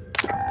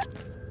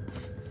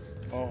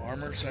 Oh,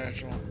 armor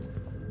satchel.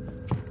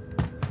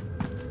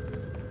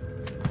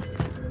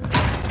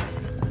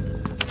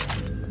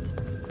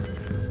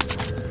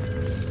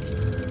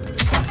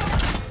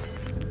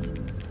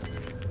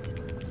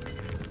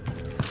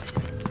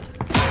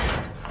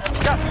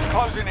 Gas is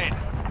closing in.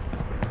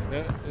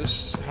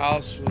 This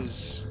house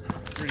was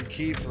pretty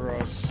key for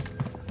us.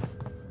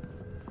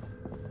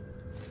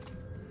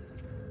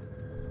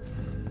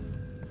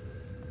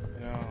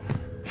 Yeah.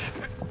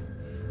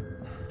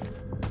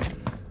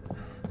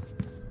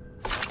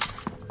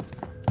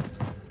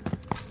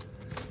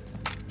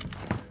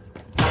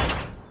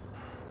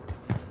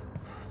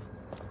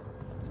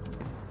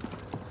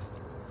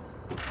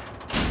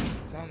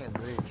 It's on the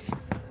roof.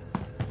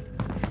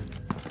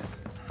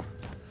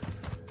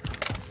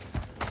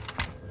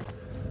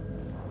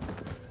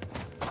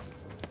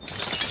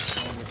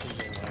 Oh, this is a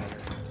ladder.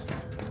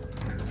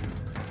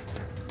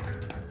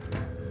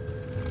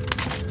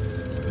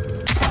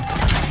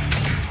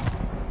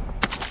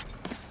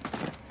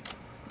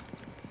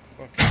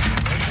 Fucking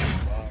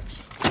box.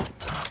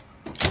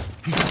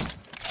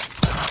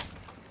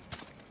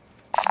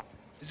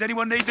 Does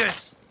anyone need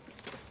this?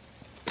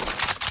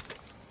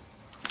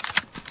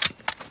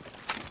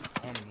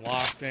 I'm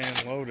locked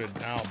and loaded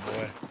now,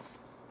 boy.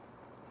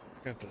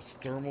 Got this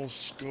thermal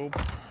scope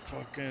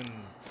fucking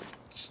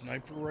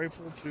sniper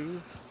rifle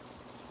too.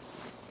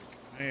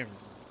 Like, I am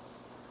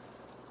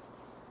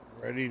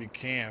ready to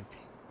camp.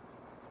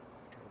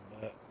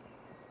 But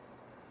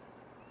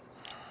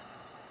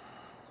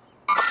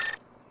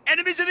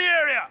Enemies in the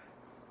area!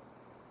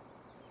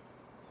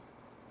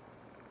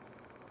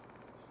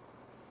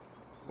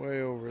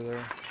 way over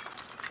there.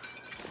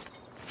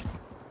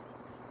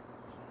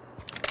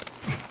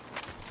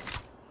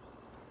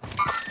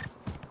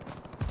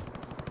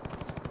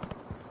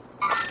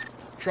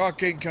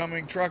 Truck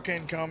incoming, truck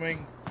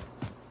incoming.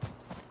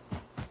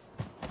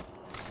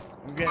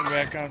 I'm getting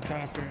back on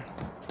top here.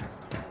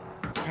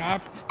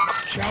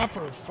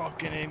 Chopper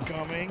fucking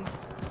incoming.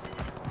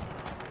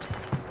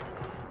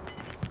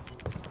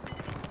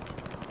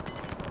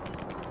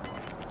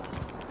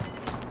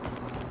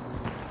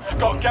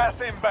 Got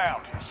gas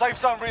inbound. Safe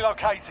zone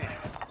relocated.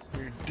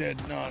 You're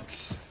dead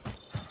nuts.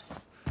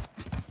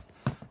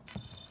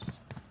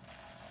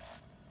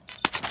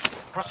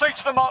 Proceed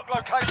to the marked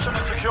location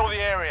and secure the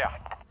area.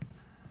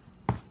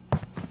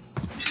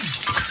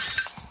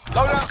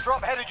 Loadout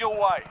drop headed your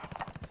way.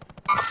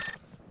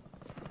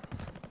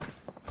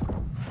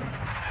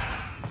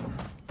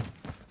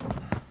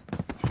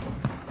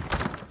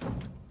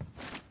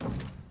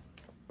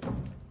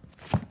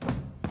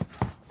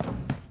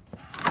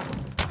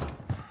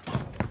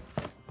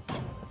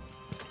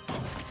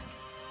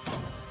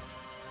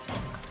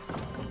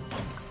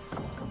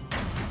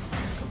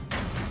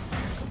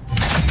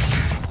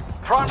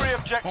 Primary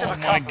objective Oh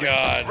accomplished. my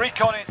God.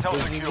 Recon intel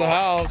This is secured. the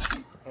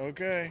house.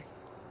 Okay.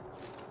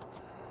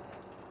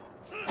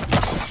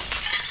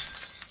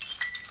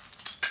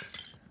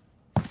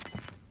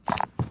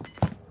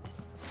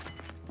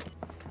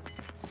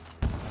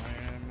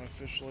 I am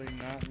officially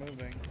not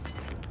moving.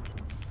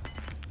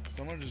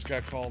 Someone just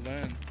got called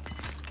in.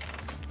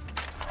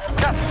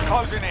 Gas is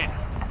closing in.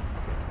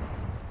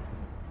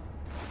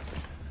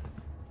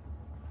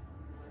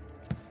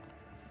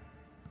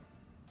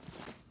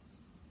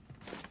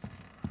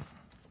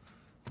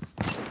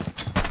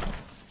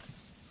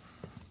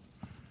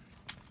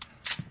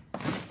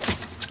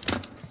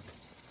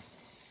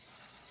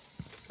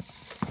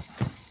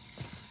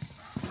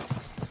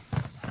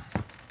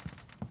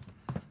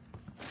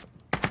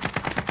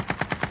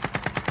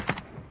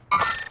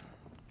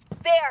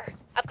 There!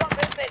 I've got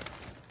movement.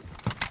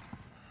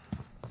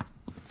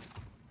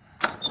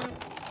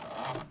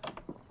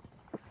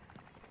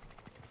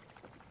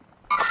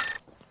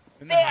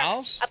 In the There!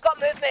 house? I've got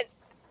movement.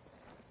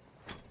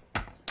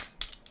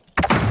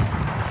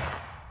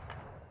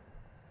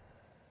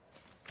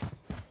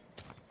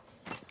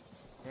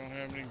 We don't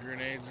have any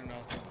grenades or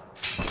nothing.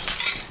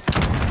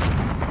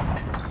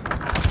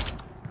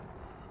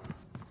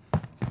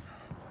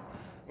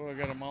 Oh, I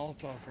got a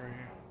Molotov right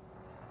here.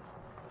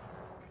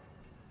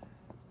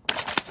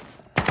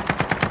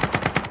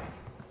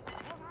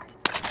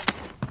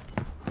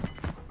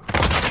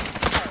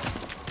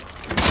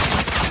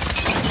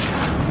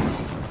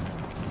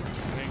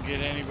 Didn't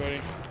get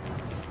anybody.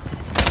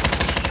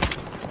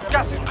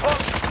 Gas is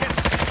closing. Get to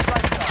the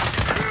safe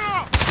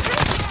zone.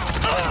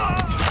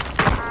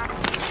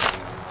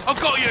 I've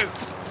got you!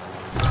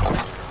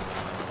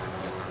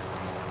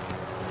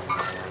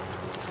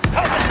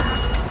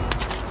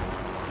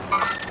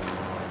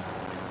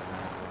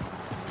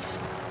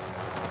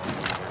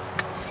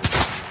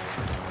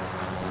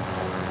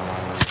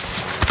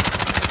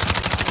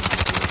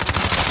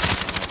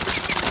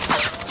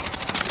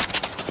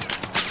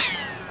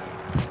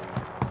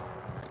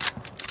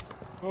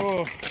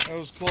 Oh, that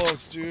was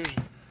close, dude.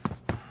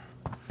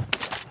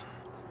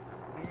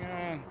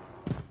 Hang on.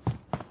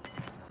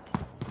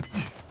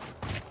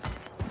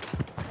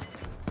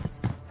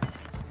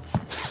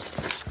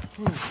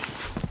 Whew.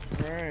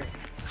 All right.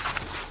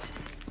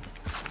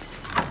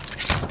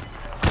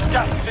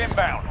 Gas is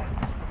inbound.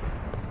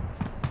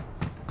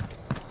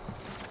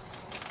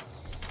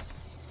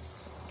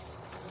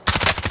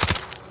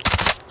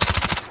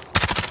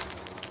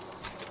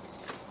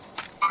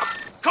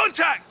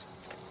 Contact!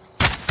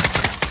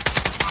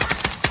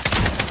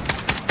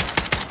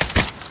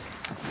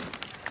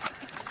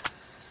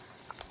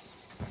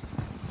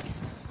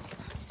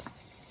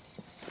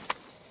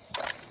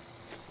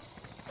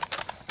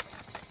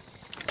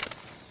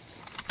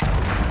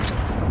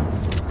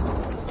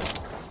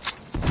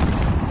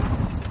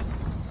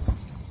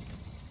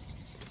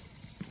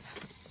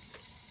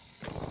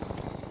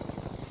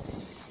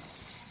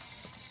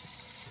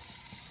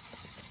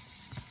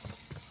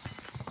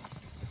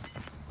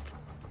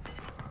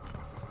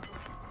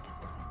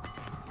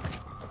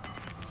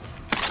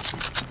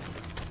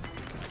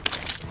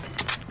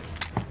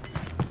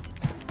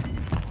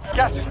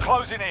 Gas is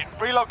closing in.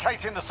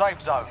 Relocating the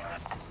safe zone.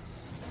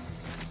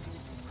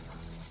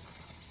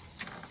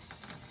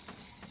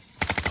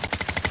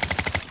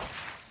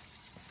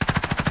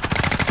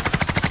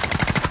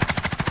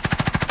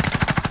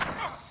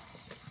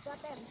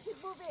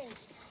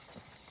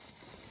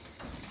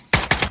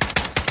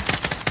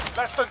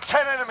 Less than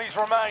 10 enemies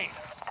remain.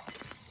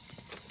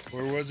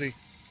 Where was he?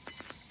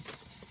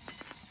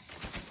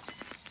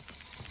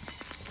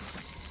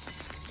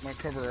 Might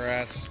cover our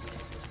ass.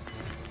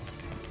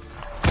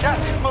 Gas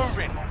is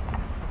moving.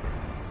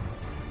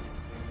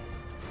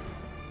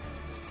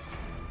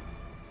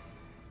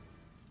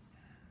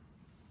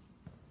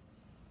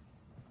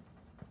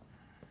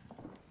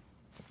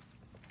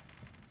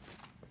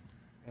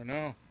 I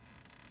know.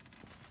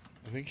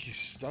 I think he's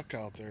stuck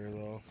out there,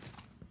 though.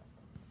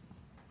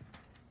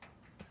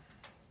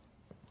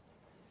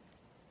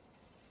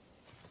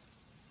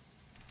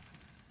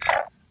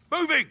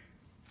 Moving!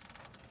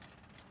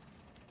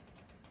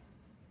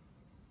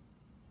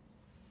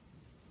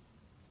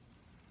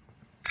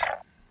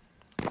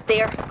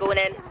 There, going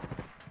in.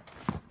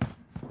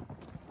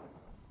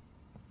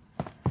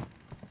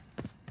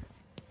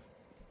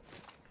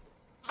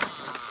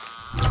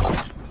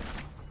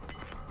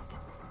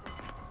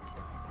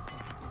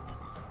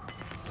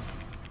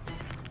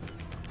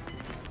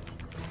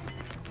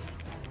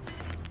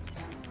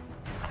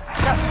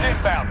 Gas is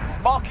inbound.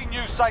 Marking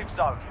new safe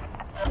zone.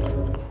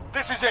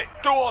 This is it.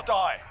 Do or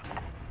die.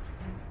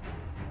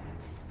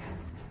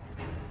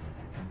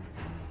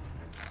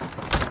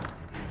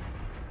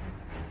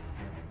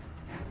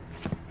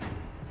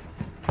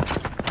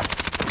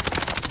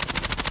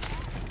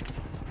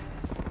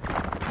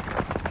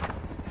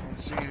 Don't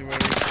see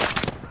anybody.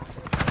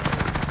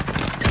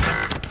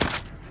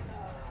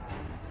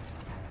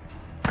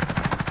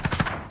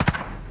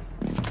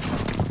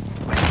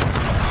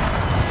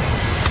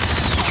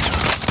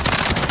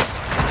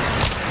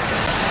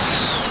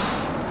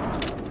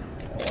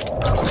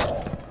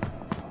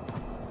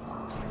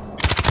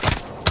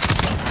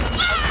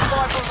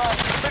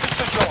 Finish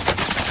the job.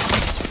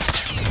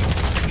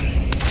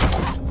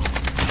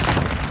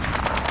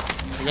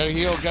 Gotta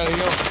heal, gotta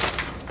heal.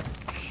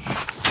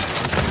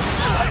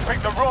 They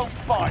picked the wrong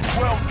fight.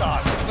 Well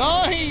done.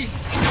 Nice!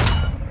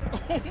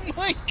 Oh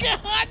my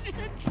god,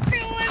 it's 2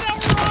 in a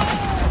row!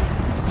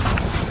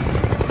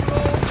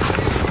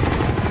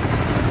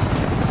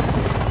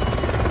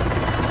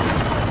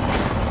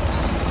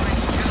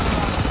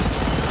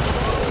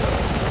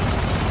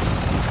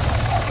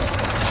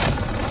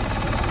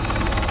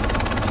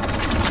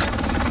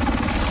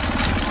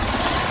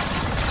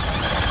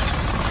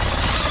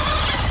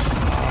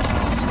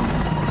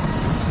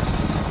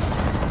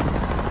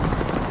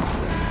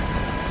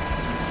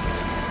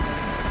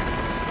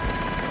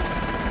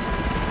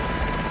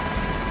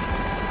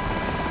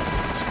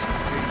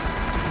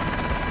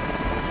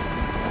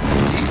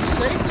 He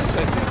saved us, I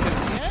think, at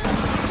the end.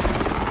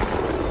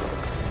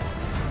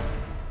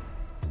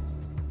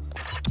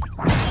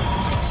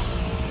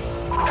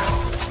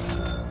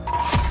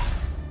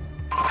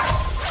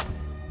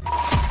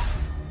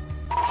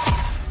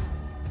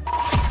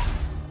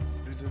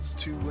 Dude, that's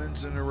 2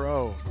 wins in a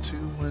row. 2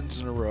 wins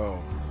in a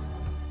row.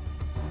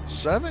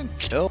 7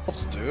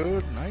 kills,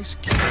 dude. Nice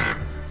kill.